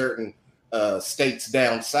go to certain states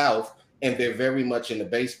down south, and they're very much into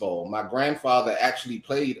baseball. My grandfather actually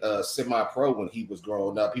played semi-pro when he was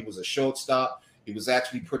growing up. He was a shortstop. He was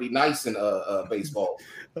actually pretty nice in baseball.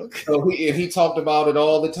 Okay. So he talked about it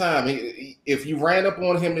all the time. If you ran up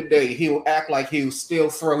on him today, he'll act like he'll still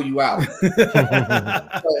throw you out.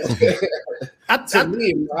 To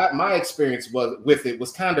me, my experience with it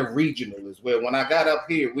was kind of regional as well. When I got up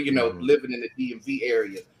here, living in the DMV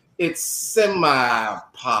area, it's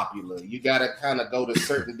semi-popular. You got to kind of go to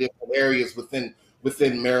certain different areas within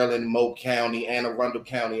Maryland, Moke County, Anne Arundel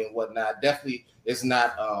County, and whatnot. Definitely, it's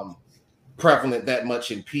not prevalent that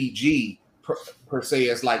much in PG per se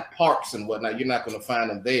as like parks and whatnot. You're not going to find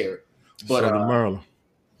them there. But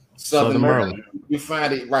Southern Maryland, you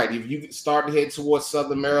find it right. If you start to head towards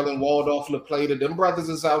Southern Maryland, Waldorf, La Plata, them brothers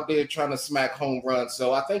is out there trying to smack home runs.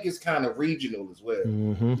 So I think it's kind of regional as well.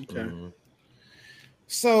 Mm-hmm. Okay. Mm-hmm.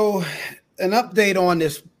 So an update on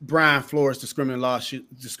this Brian Flores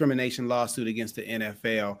discrimination lawsuit against the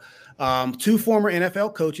NFL. 2 former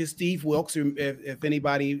NFL coaches, Steve Wilks, if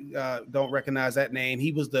anybody don't recognize that name,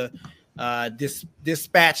 he was the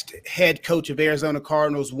dispatched head coach of Arizona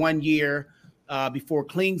Cardinals 1 year before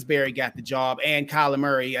Kingsbury got the job, and Kyler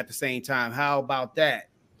Murray at the same time. How about that?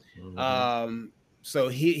 Mm-hmm. So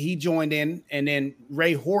he joined in, and then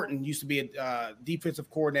Ray Horton used to be a defensive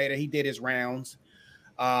coordinator. He did his rounds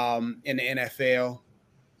in the NFL,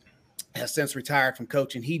 has since retired from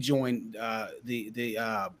coaching. He joined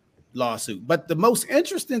the lawsuit. But the most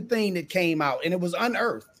interesting thing that came out, and it was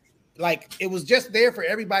unearthed, like it was just there for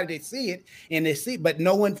everybody to see it, and they see, but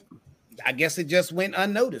no one, I guess it just went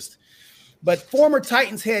unnoticed. But former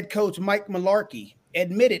Titans head coach Mike Mularkey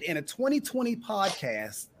admitted in a 2020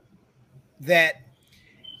 podcast that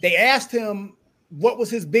they asked him what was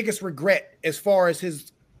his biggest regret as far as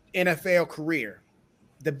his NFL career.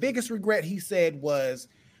 The biggest regret, he said, was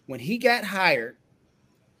when he got hired.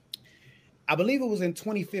 I believe it was in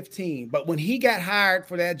 2015, but when he got hired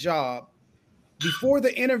for that job, before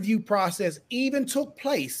the interview process even took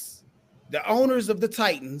place, the owners of the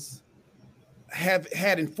Titans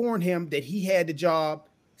had informed him that he had the job,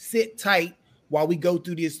 sit tight while we go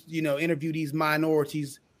through this, interview these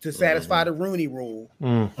minorities to satisfy the Rooney Rule.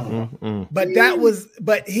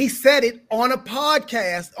 But he said it on a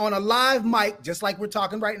podcast, on a live mic, just like we're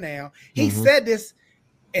talking right now. He said this,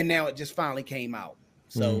 and now it just finally came out.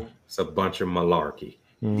 So it's a bunch of malarkey.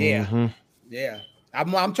 Yeah.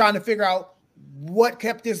 I'm trying to figure out what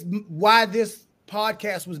kept why this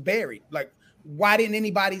podcast was buried. Like, why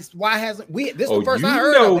didn't why hasn't this is the first I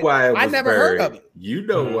heard of it. Why it was I never buried. heard of it. You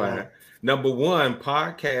know why. Number one,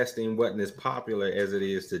 podcasting wasn't as popular as it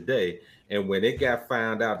is today. And when it got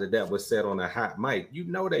found out that was said on a hot mic,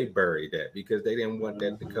 they buried that because they didn't want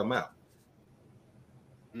that to come out.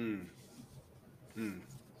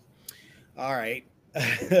 All right.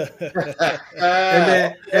 and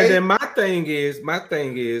then my thing is,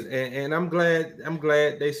 and I'm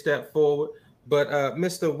glad they stepped forward. But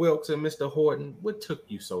Mr. Wilks and Mr. Horton, what took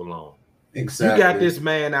you so long? Exactly. You got this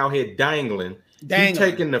man out here dangling. He's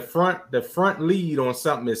taking the front lead on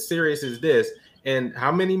something as serious as this. And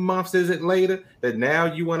how many months is it later that now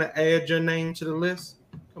you want to add your name to the list?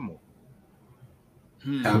 Come on.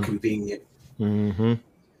 How convenient.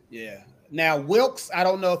 Yeah. Now, Wilks, I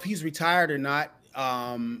don't know if he's retired or not.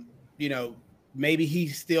 Maybe he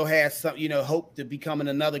still has some, hope to becoming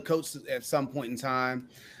another coach at some point in time.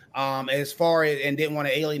 As far as, and didn't want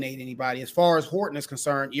to alienate anybody. As far as Horton is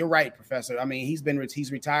concerned, you're right, Professor. I mean,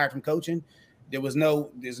 he's retired from coaching. There's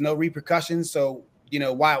no repercussions. So, you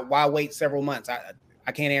know, why wait several months?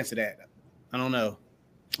 I can't answer that. I don't know.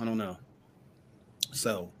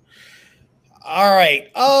 So, all right.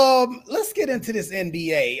 Let's get into this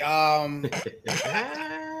NBA.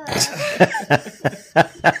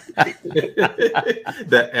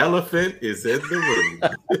 The elephant is in the room.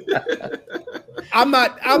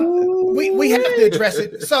 We have to address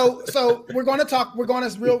it. So we're going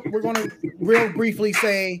to real briefly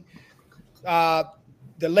say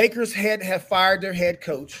the Lakers have fired their head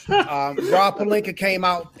coach. Rob Pelinka came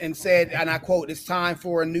out and said, and I quote, "It's time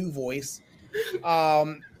for a new voice."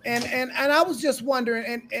 And I was just wondering,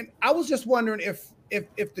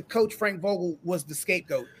 if the coach Frank Vogel was the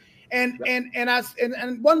scapegoat. And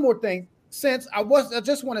one more thing, since I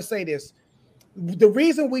just want to say this. The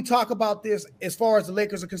reason we talk about this as far as the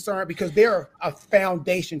Lakers are concerned, because they're a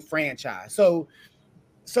foundation franchise. So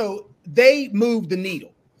they move the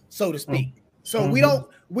needle, so to speak. So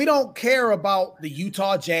we don't care about the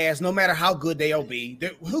Utah Jazz, no matter how good they'll be.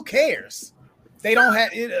 Who cares? They don't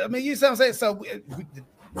have it. I mean, you see what I'm saying? So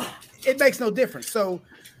it makes no difference. So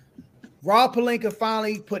Rob Pelinka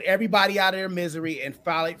finally put everybody out of their misery and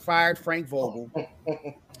fired Frank Vogel.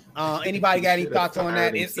 Anybody got any thoughts on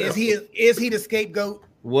that? Is he the scapegoat?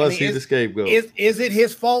 Was he the scapegoat? Is it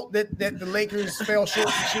his fault that the Lakers fell short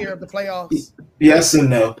this year of the playoffs? Yes and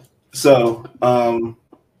no. So,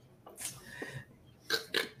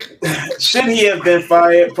 should he have been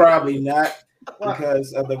fired? Probably not,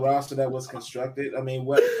 because of the roster that was constructed. I mean,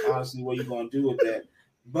 what are you going to do with that?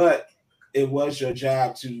 But it was your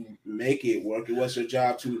job to make it work. It was your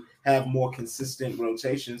job to have more consistent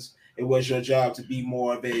rotations. It was your job to be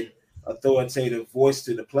more of an authoritative voice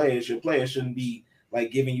to the players. Your players shouldn't be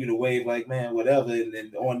like giving you the wave, like, man, whatever, and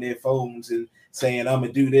then on their phones and saying, I'm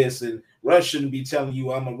going to do this. And Russ shouldn't be telling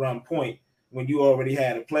you I'm going to run point when you already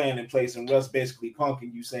had a plan in place, and Russ basically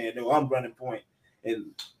punking you saying, no, I'm running point.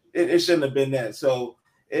 And it shouldn't have been that. So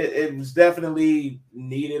it was definitely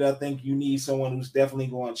needed. I think you need someone who's definitely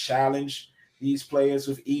going to challenge these players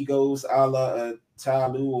with egos, a la Ty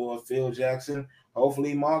Lue or Phil Jackson.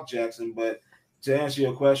 Hopefully Mark Jackson. But to answer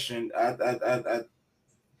your question, I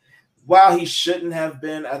while he shouldn't have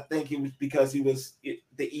been, I think it was because he was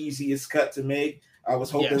the easiest cut to make. I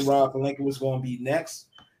was hoping Rob Pelinka was going to be next.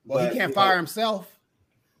 Well, he can't fire himself.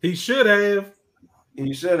 He should have.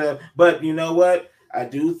 He should have. But you know what? I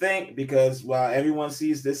do think, because while everyone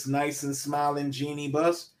sees this nice and smiling Jeannie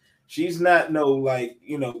Buss, she's not no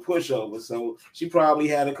pushover. So she probably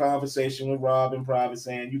had a conversation with Rob in private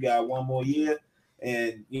saying, you got one more year,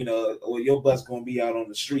 and or your bus gonna be out on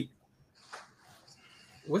the street.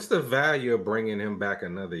 What's the value of bringing him back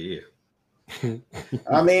another year?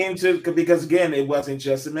 I mean, because again, it wasn't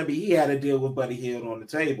just, remember, he had a deal with Buddy Hield on the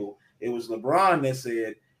table. It was LeBron that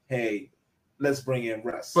said, hey, let's bring in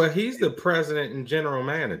Russ. But he's the president and general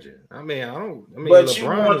manager. But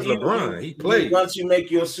LeBron is LeBron. He plays. Once you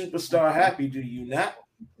make your superstar happy, do you not?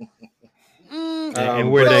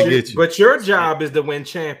 And where'd that get you? But your job is to win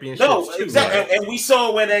championships. No, exactly. Right? And we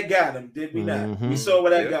saw where that got him, did we not? We saw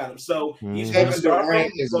where that got him. So he's Kevin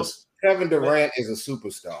Durant is a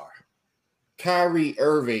superstar. Kyrie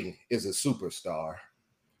Irving is a superstar.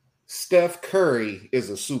 Steph Curry is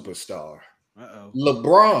a superstar.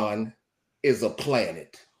 LeBron is a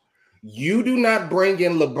planet. You do not bring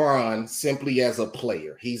in LeBron simply as a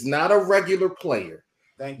player. He's not a regular player.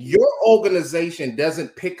 Thank you. Your organization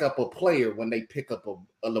doesn't pick up a player when they pick up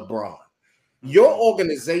a LeBron. Your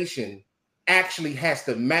organization actually has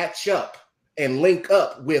to match up and link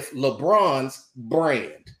up with LeBron's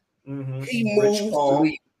brand. He moves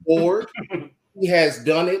the forward. He has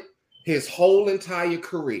done it his whole entire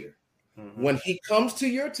career. When he comes to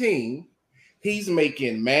your team, he's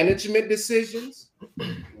making management decisions.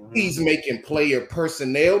 He's making player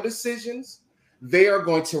personnel decisions. They are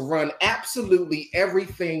going to run absolutely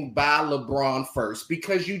everything by LeBron first,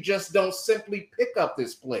 because you just don't simply pick up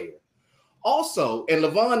this player. Also, and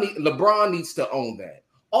LeBron needs to own that.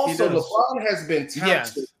 Also, LeBron has been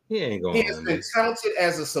touted. He has been touted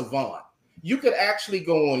as a savant. You could actually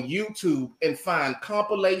go on YouTube and find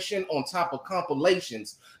compilation on top of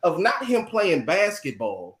compilations of not him playing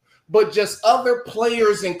basketball, but just other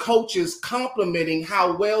players and coaches complimenting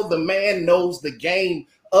how well the man knows the game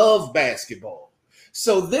of basketball.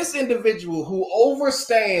 So this individual who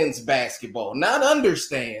overstands basketball, not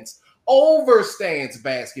understands, overstands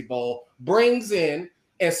basketball, brings in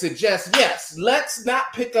and suggests, yes, let's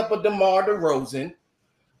not pick up a DeMar DeRozan,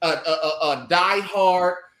 a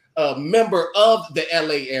diehard a member of the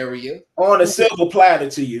LA area on a silver platter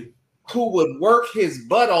to you, who would work his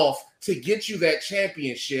butt off to get you that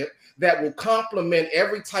championship that will complement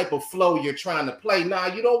every type of flow you're trying to play. Nah,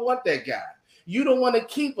 you don't want that guy. You don't want to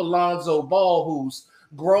keep Alonzo Ball, who's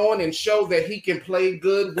growing and show that he can play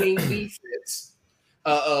good wing defense,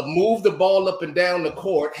 move the ball up and down the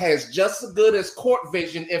court, has just as good as court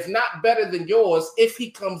vision, if not better than yours, if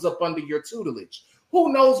he comes up under your tutelage.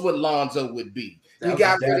 Who knows what Lonzo would be? You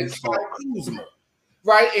got rid of Kyle Kuzma,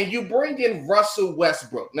 right? And you bring in Russell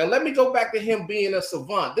Westbrook. Now, let me go back to him being a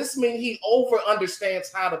savant. This means he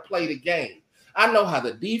understands how to play the game. I know how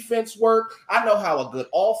the defense works. I know how a good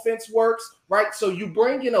offense works, right? So you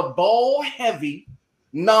bring in a ball-heavy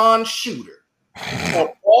non-shooter, and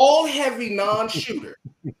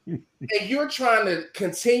you're trying to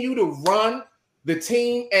continue to run the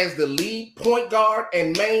team as the lead point guard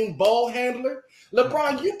and main ball handler.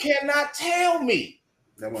 LeBron, you cannot tell me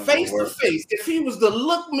face to face, if he was to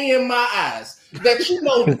look me in my eyes, that you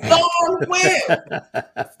know darn well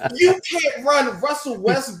you can't run Russell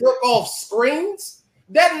Westbrook off screens.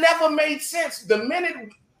 That never made sense. The minute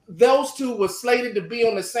those two were slated to be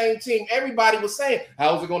on the same team, everybody was saying,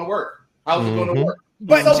 how's it going to work? How's it going to work?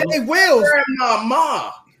 But so, Jay Wills,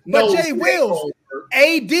 Jay Wills,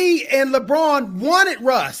 AD and LeBron wanted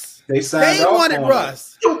Russ. They wanted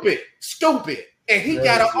Russ. Stupid. And he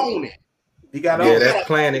got to own it. That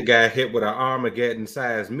planet got hit with an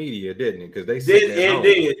Armageddon-sized meteor, didn't it? Because they said it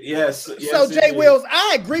did. Yes. So, Jay Wills,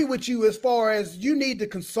 I agree with you as far as you need to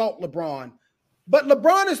consult LeBron. But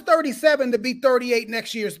LeBron is 37 to be 38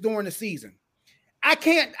 next year during the season. I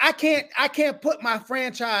can't put my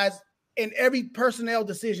franchise and every personnel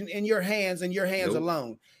decision in your hands and your hands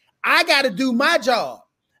alone. I got to do my job.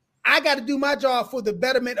 I got to do my job for the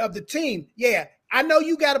betterment of the team. Yeah, I know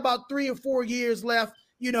you got about 3 or 4 years left,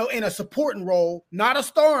 you know, in a supporting role, not a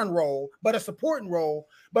starring role, but a supporting role.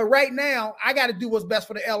 But right now, I got to do what's best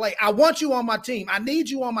for the LA. I want you on my team. I need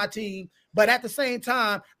you on my team. But at the same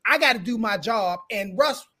time, I got to do my job. And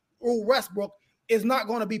Russell Westbrook is not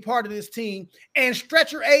going to be part of this team. And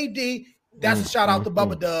Stretcher AD, that's a shout out to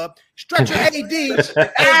Bubba Dub. Stretcher AD is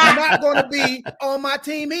not going to be on my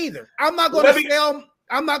team either. I'm not going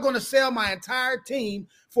to sell my entire team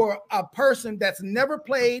for a person that's never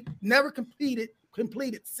played, never completed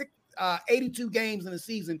 82 games in a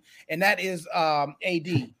season, and that is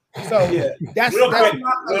AD. So that's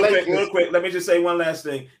real quick. Let me just say one last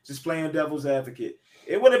thing. Just playing devil's advocate.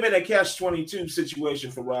 It would have been a catch-22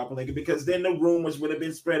 situation for Rob Pelinka, because then the rumors would have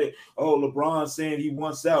been spreading. Oh, LeBron saying he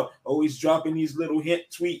wants out. Oh, he's dropping these little hint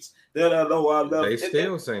tweets. They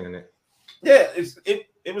still saying it. Yeah,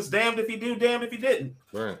 it was damned if he do, damned if he didn't.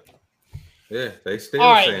 Right. Yeah, they still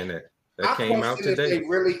saying that. That came out today.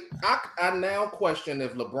 I now question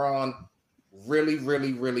if LeBron really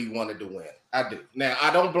wanted to win. I do. Now,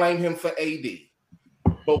 I don't blame him for AD.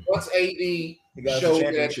 But once AD showed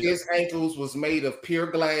that his ankles was made of pure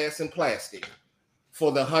glass and plastic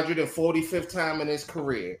for the 145th time in his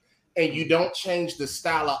career, and you don't change the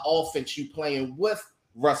style of offense you playing with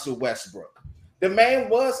Russell Westbrook. The man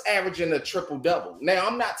was averaging a triple-double. Now,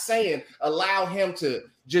 I'm not saying allow him to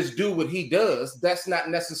just do what he does. That's not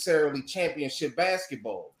necessarily championship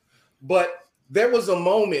basketball. But there was a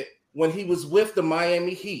moment when he was with the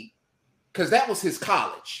Miami Heat, because that was his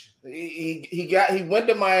college. He went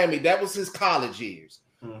to Miami. That was his college years.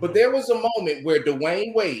 Mm-hmm. But there was a moment where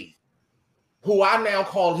Dwayne Wade, who I now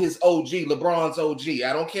call his OG, LeBron's OG.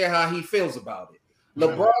 I don't care how he feels about it.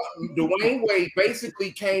 Dwayne Wade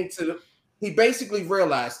he basically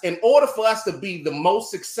realized, in order for us to be the most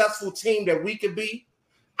successful team that we could be,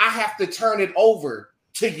 I have to turn it over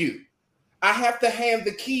to you. I have to hand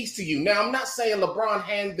the keys to you. Now, I'm not saying LeBron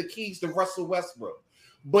handed the keys to Russell Westbrook,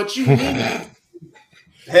 but you need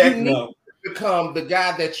to become the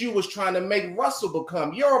guy that you was trying to make Russell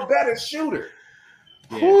become. You're a better shooter.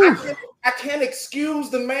 Yeah. I can't excuse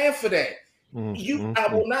the man for that.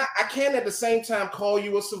 I can't at the same time call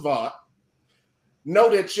you a savant.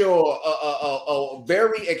 Know that you're a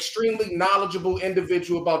very extremely knowledgeable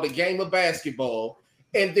individual about the game of basketball,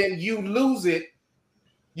 and then you lose it.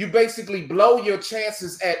 You basically blow your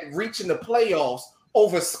chances at reaching the playoffs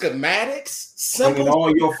over schematics. Bringing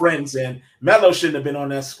all your friends in. Melo shouldn't have been on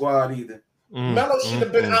that squad either. Melo should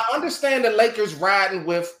have been. I understand the Lakers riding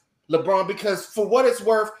with LeBron because, for what it's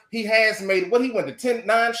worth, he has made he went to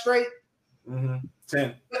 9 straight.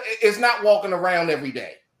 10. It's not walking around every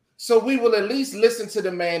day. So we will at least listen to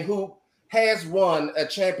the man who has won a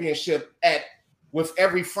championship with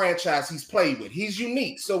every franchise he's played with. He's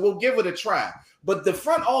unique, so we'll give it a try. But the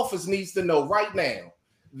front office needs to know right now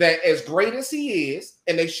that as great as he is,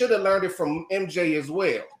 and they should have learned it from MJ as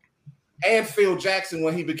well, and Phil Jackson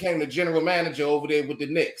when he became the general manager over there with the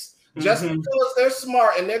Knicks. Just because they're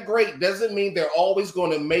smart and they're great doesn't mean they're always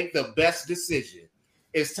going to make the best decision.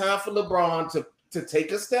 It's time for LeBron to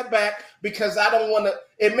take a step back because I don't want to.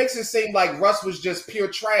 It makes it seem like Russ was just pure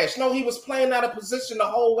trash. No, he was playing out of position the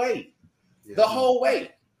whole way. The whole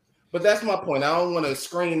way. But that's my point. I don't want to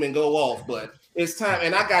scream and go off, but it's time.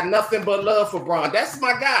 And I got nothing but love for Bron. That's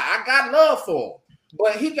my guy. I got love for him.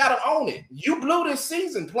 But he got to own it. You blew this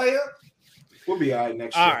season, player. We'll be all right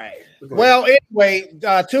next year. All right. Well, anyway,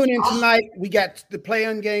 tune in tonight. We got the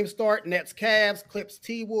play-in game start. Nets, Cavs, Clips,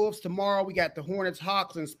 T-Wolves. Tomorrow we got the Hornets,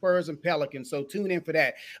 Hawks, and Spurs and Pelicans. So tune in for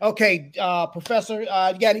that. Okay, Professor, you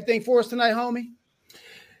got anything for us tonight, homie?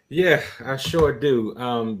 Yeah, I sure do.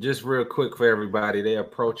 Just real quick for everybody, they're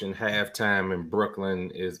approaching halftime and Brooklyn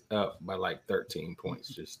is up by like 13 points.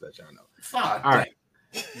 Just to let y'all know. All right.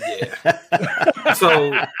 Yeah.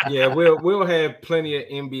 So yeah, we'll have plenty of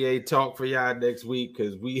NBA talk for y'all next week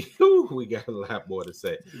because we got a lot more to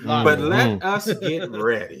say. But let us get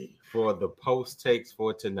ready for the post takes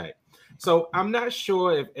for tonight. So I'm not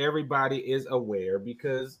sure if everybody is aware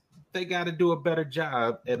because they got to do a better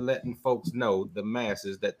job at letting folks know, the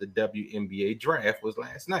masses, that the WNBA draft was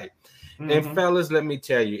last night. And fellas, let me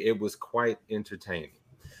tell you, it was quite entertaining.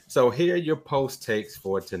 So here are your post takes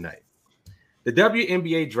for tonight. The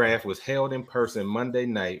WNBA draft was held in person Monday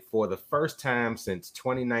night for the first time since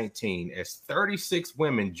 2019 as 36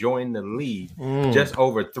 women joined the league just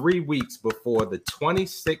over 3 weeks before the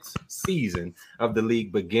 26th season of the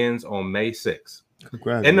league begins on May 6th.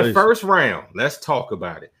 In the first round, let's talk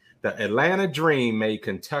about it. The Atlanta Dream made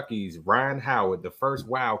Kentucky's Ryan Howard the first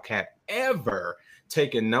Wildcat ever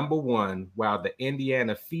taken #1, while the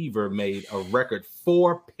Indiana Fever made a record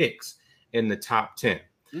 4 picks in the top 10.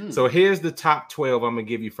 So here's the top 12 I'm going to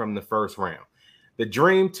give you from the first round. The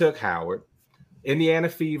Dream took Howard. Indiana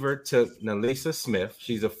Fever took Nalisa Smith.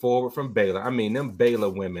 She's a forward from Baylor. I mean, them Baylor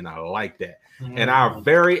women, I like that. And our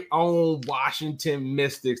very own Washington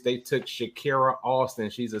Mystics, they took Shakira Austin.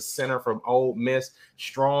 She's a center from Ole Miss,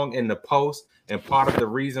 strong in the post, and part of the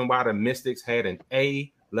reason why the Mystics had an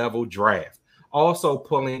A-level draft. Also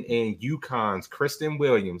pulling in UConn's Kristen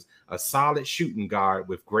Williams, a solid shooting guard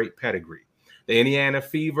with great pedigree. The Indiana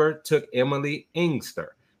Fever took Emily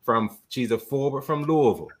Inkster. She's a forward from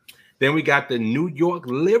Louisville. Then we got the New York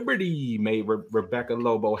Liberty made Rebecca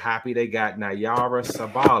Lobo happy. They got Nayara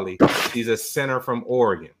Sabali. She's a center from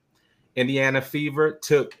Oregon. Indiana Fever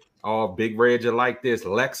took, Big Red, you like this,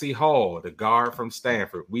 Lexi Hall, the guard from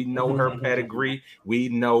Stanford. We know her pedigree. We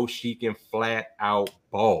know she can flat out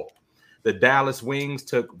ball. The Dallas Wings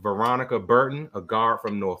took Veronica Burton, a guard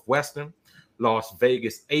from Northwestern. Las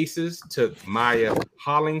Vegas Aces took Maya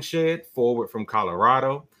Hollingshed, forward from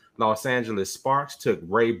Colorado. Los Angeles Sparks took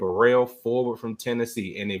Ray Burrell, forward from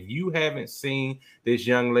Tennessee. And if you haven't seen this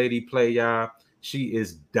young lady play, y'all, she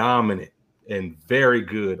is dominant and very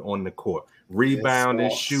good on the court.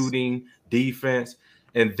 Rebounding, shooting, defense.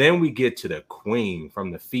 And then we get to the queen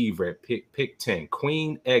from the Fever at pick 10,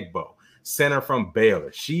 Queen Egbo, center from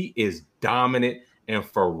Baylor. She is dominant and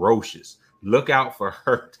ferocious. Look out for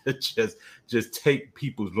her to just take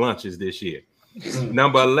people's lunches this year.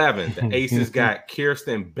 Number 11, the Aces got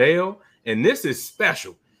Kirsten Bell, and this is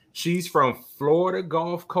special. She's from Florida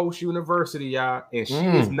Gulf Coast University, y'all, and she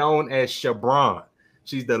is known as Shabron.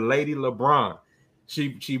 She's the Lady LeBron.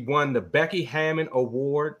 She won the Becky Hammon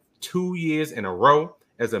Award 2 years in a row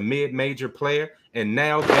as a mid-major player, and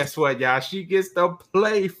now guess what, y'all? She gets to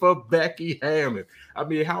play for Becky Hammon. I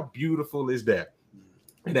mean, how beautiful is that?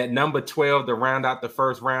 And at number 12, to round out the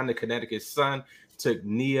first round, the Connecticut Sun took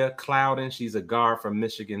Nia Clouden. She's a guard from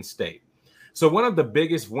Michigan State. So one of the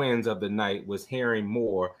biggest wins of the night was hearing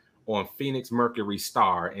more on Phoenix Mercury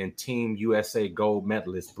star and Team USA gold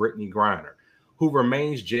medalist Brittany Griner, who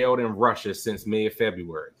remains jailed in Russia since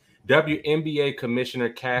mid-February. WNBA Commissioner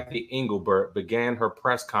Kathy Engelbert began her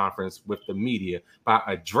press conference with the media by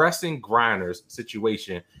addressing Griner's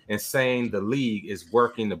situation and saying the league is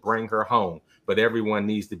working to bring her home, but everyone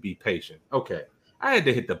needs to be patient. Okay, I had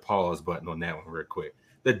to hit the pause button on that one real quick.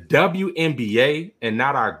 The WNBA and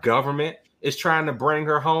not our government is trying to bring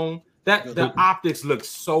her home. That the optics look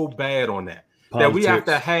so bad on that. That we have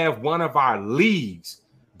to have one of our leagues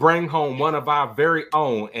bring home one of our very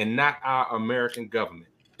own and not our American government.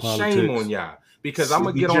 Shame on y'all. Because I'm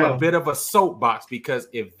going to get on a bit of a soapbox, because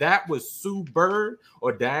if that was Sue Bird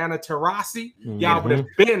or Diana Taurasi, y'all would have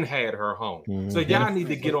been had her home. So y'all need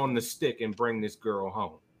to get on the stick and bring this girl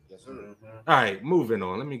home. Yes, sir. All right, moving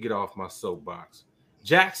on. Let me get off my soapbox.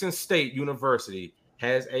 Jackson State University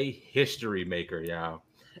has a history maker, y'all.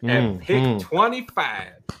 At pick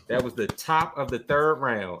 25, that was the top of the third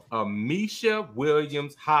round, Amisha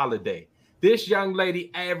Williams Holiday. This young lady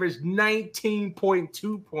averaged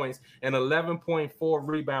 19.2 points and 11.4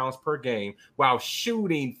 rebounds per game while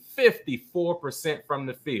shooting 54% from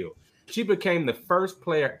the field. She became the first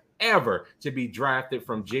player ever to be drafted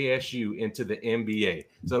from JSU into the NBA.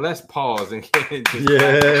 So let's pause and get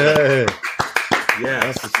Yeah. Yes.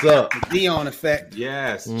 That's what's up. The Dion effect.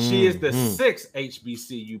 Yes. She is the sixth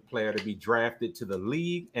HBCU player to be drafted to the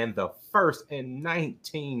league and the first in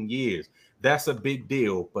 19 years. That's a big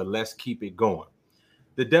deal, but let's keep it going.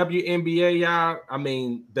 The WNBA, y'all, I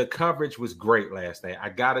mean, the coverage was great last night. I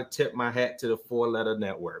got to tip my hat to the four-letter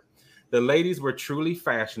network. The ladies were truly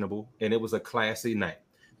fashionable, and it was a classy night.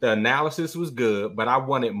 The analysis was good, but I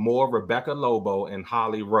wanted more Rebecca Lobo and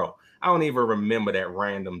Holly Rowe. I don't even remember that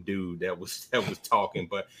random dude that was talking,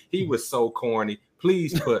 but he was so corny.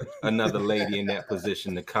 Please put another lady in that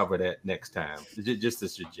position to cover that next time. Just a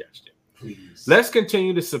suggestion. Please. Let's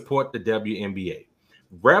continue to support the WNBA.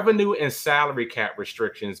 Revenue and salary cap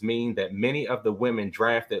restrictions mean that many of the women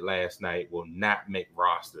drafted last night will not make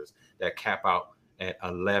rosters that cap out at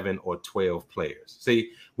 11 or 12 players.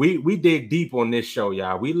 See, we dig deep on this show,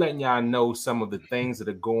 y'all. We letting y'all know some of the things that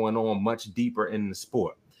are going on much deeper in the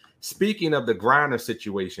sport. Speaking of the Griner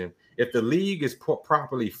situation, if the league is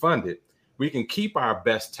properly funded, we can keep our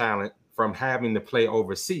best talent from having to play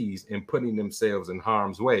overseas and putting themselves in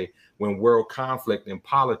harm's way when world conflict and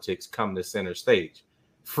politics come to center stage.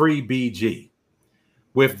 Free BG.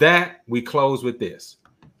 With that, we close with this.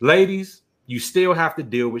 Ladies, you still have to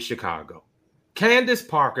deal with Chicago. Candace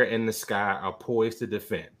Parker and the Sky are poised to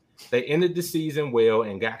defend. They ended the season well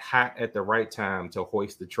and got hot at the right time to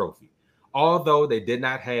hoist the trophy. Although they did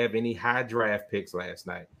not have any high draft picks last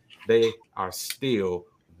night, they are still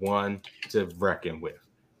one to reckon with.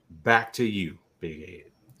 Back to you, Big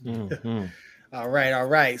Ed. All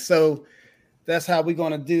right. So that's how we're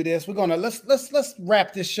gonna do this. We're gonna let's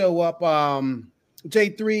wrap this show up.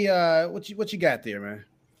 J3, what you got there, man?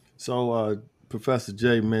 So Professor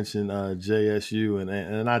J mentioned JSU,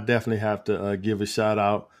 and I definitely have to give a shout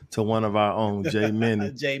out to one of our own, J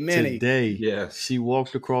Minnie. J Minnie. Today, yes, she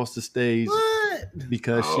walked across the stage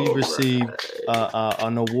because she received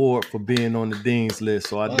an award for being on the Dean's list.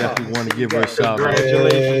 So I definitely want to give her a shout out.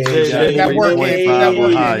 Congratulations, got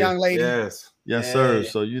working, young lady. Yes, sir.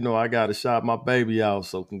 So I got to shout my baby out.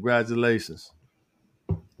 So congratulations.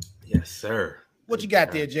 Yes, sir. What you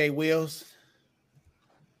got there, Jay Wills?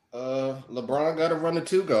 LeBron got to run the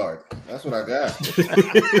 2 guard. That's what I got.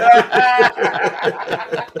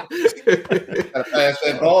 Gotta pass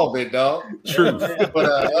that ball, big dog. True. But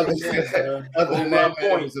other than that,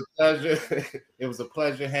 man, it was a pleasure. It was a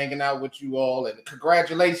pleasure hanging out with you all, and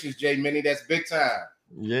congratulations, J Minnie. That's big time.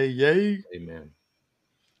 Yay. Amen.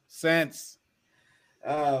 Sense.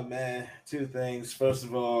 Oh man, 2 things. First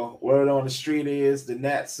of all, word on the street is the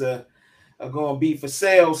Nats are going to be for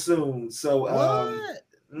sale soon. So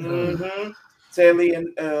Taylor and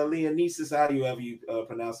Leonesis, however you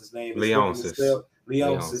pronounce his name,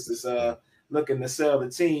 Leonesis is looking to sell the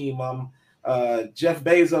team. Jeff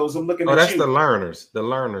Bezos, I'm looking at you. Oh, that's the Learners. The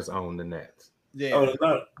Learners own the Nets. Yeah. Oh, the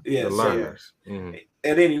Learners.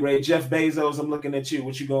 At any rate, Jeff Bezos, I'm looking at you.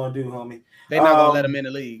 What you gonna do, homie? They're not gonna let him in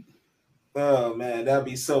the league. Oh man, that'd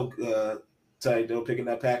be so tight though, picking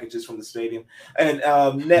up packages from the stadium. And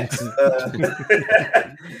next,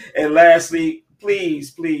 and lastly,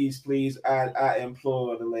 please, I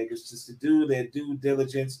implore the Lakers just to do their due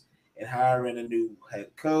diligence in hiring a new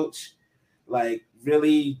head coach. Like,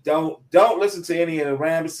 really, don't listen to any of the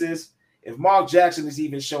Ramesses. If Mark Jackson is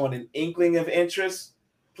even showing an inkling of interest,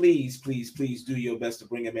 please do your best to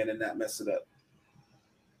bring him in and not mess it up.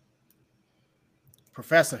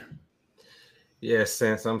 Professor. Yes,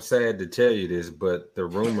 Sense, I'm sad to tell you this, but the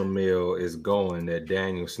rumor mill is going that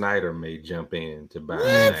Daniel Snyder may jump in to buy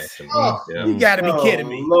the National. You got to be kidding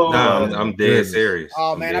me. No, I'm dead serious.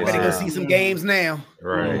 Oh, man, I better go see some games now.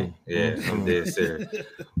 Right. Yeah, I'm dead serious.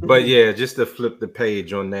 But, yeah, just to flip the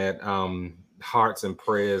page on that, hearts and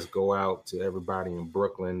prayers go out to everybody in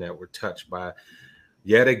Brooklyn that were touched by,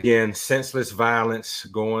 yet again, senseless violence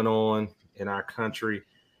going on in our country.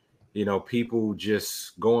 People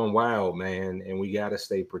just going wild, man, and we got to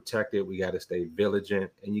stay protected. We got to stay vigilant,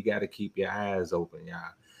 and you got to keep your eyes open, y'all.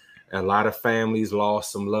 A lot of families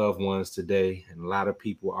lost some loved ones today, and a lot of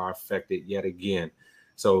people are affected yet again.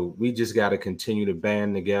 So we just got to continue to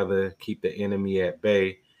band together, keep the enemy at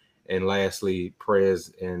bay. And lastly,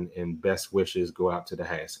 prayers and best wishes go out to the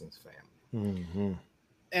Haskins family. Mm-hmm.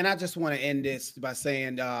 And I just want to end this by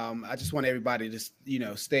saying, I just want everybody to,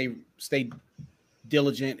 stay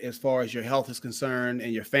diligent as far as your health is concerned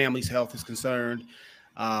and your family's health is concerned,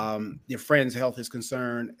 your friends' health is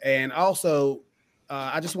concerned. And also,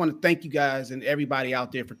 I just want to thank you guys and everybody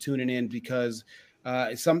out there for tuning in, because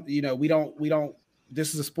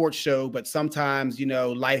this is a sports show, but sometimes,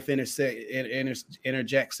 life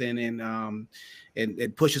interjects in and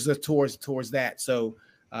it pushes us towards that. So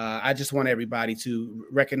I just want everybody to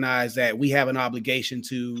recognize that we have an obligation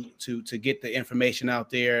to get the information out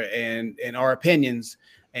there and our opinions.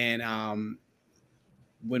 And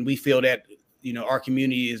when we feel that, our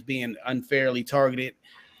community is being unfairly targeted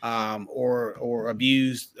or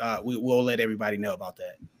abused, we'll let everybody know about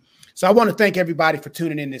that. So I want to thank everybody for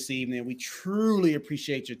tuning in this evening. We truly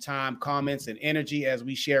appreciate your time, comments, and energy as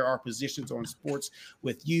we share our positions on sports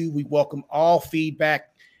with you. We welcome all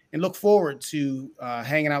feedback and look forward to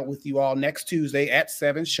hanging out with you all next Tuesday at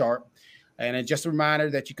 7 sharp. And just a reminder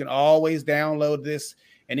that you can always download this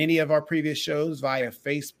and any of our previous shows via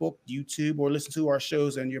Facebook, YouTube, or listen to our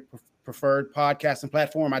shows on your preferred podcasting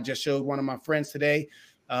platform. I just showed one of my friends today.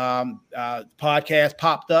 Podcast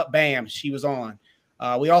popped up. Bam, she was on.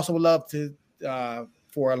 We also would love to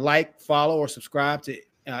for a like, follow, or subscribe to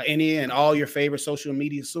any and all your favorite social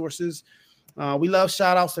media sources. We love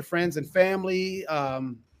shout outs to friends and family.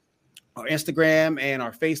 Our Instagram and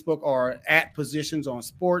our Facebook are at Positions on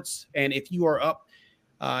Sports. And if you are up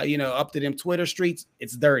to them Twitter streets,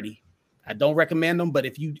 it's dirty. I don't recommend them, but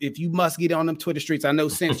if you must get on them Twitter streets, I know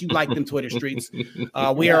since you like them Twitter streets,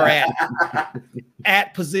 we are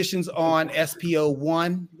at Positions on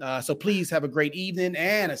SPO1. So please have a great evening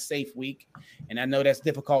and a safe week. And I know that's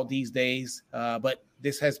difficult these days, but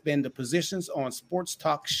this has been the Positions on Sports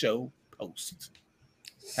Talk Show post.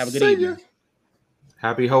 Have a good evening.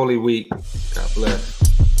 Happy Holy Week. God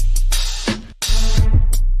bless.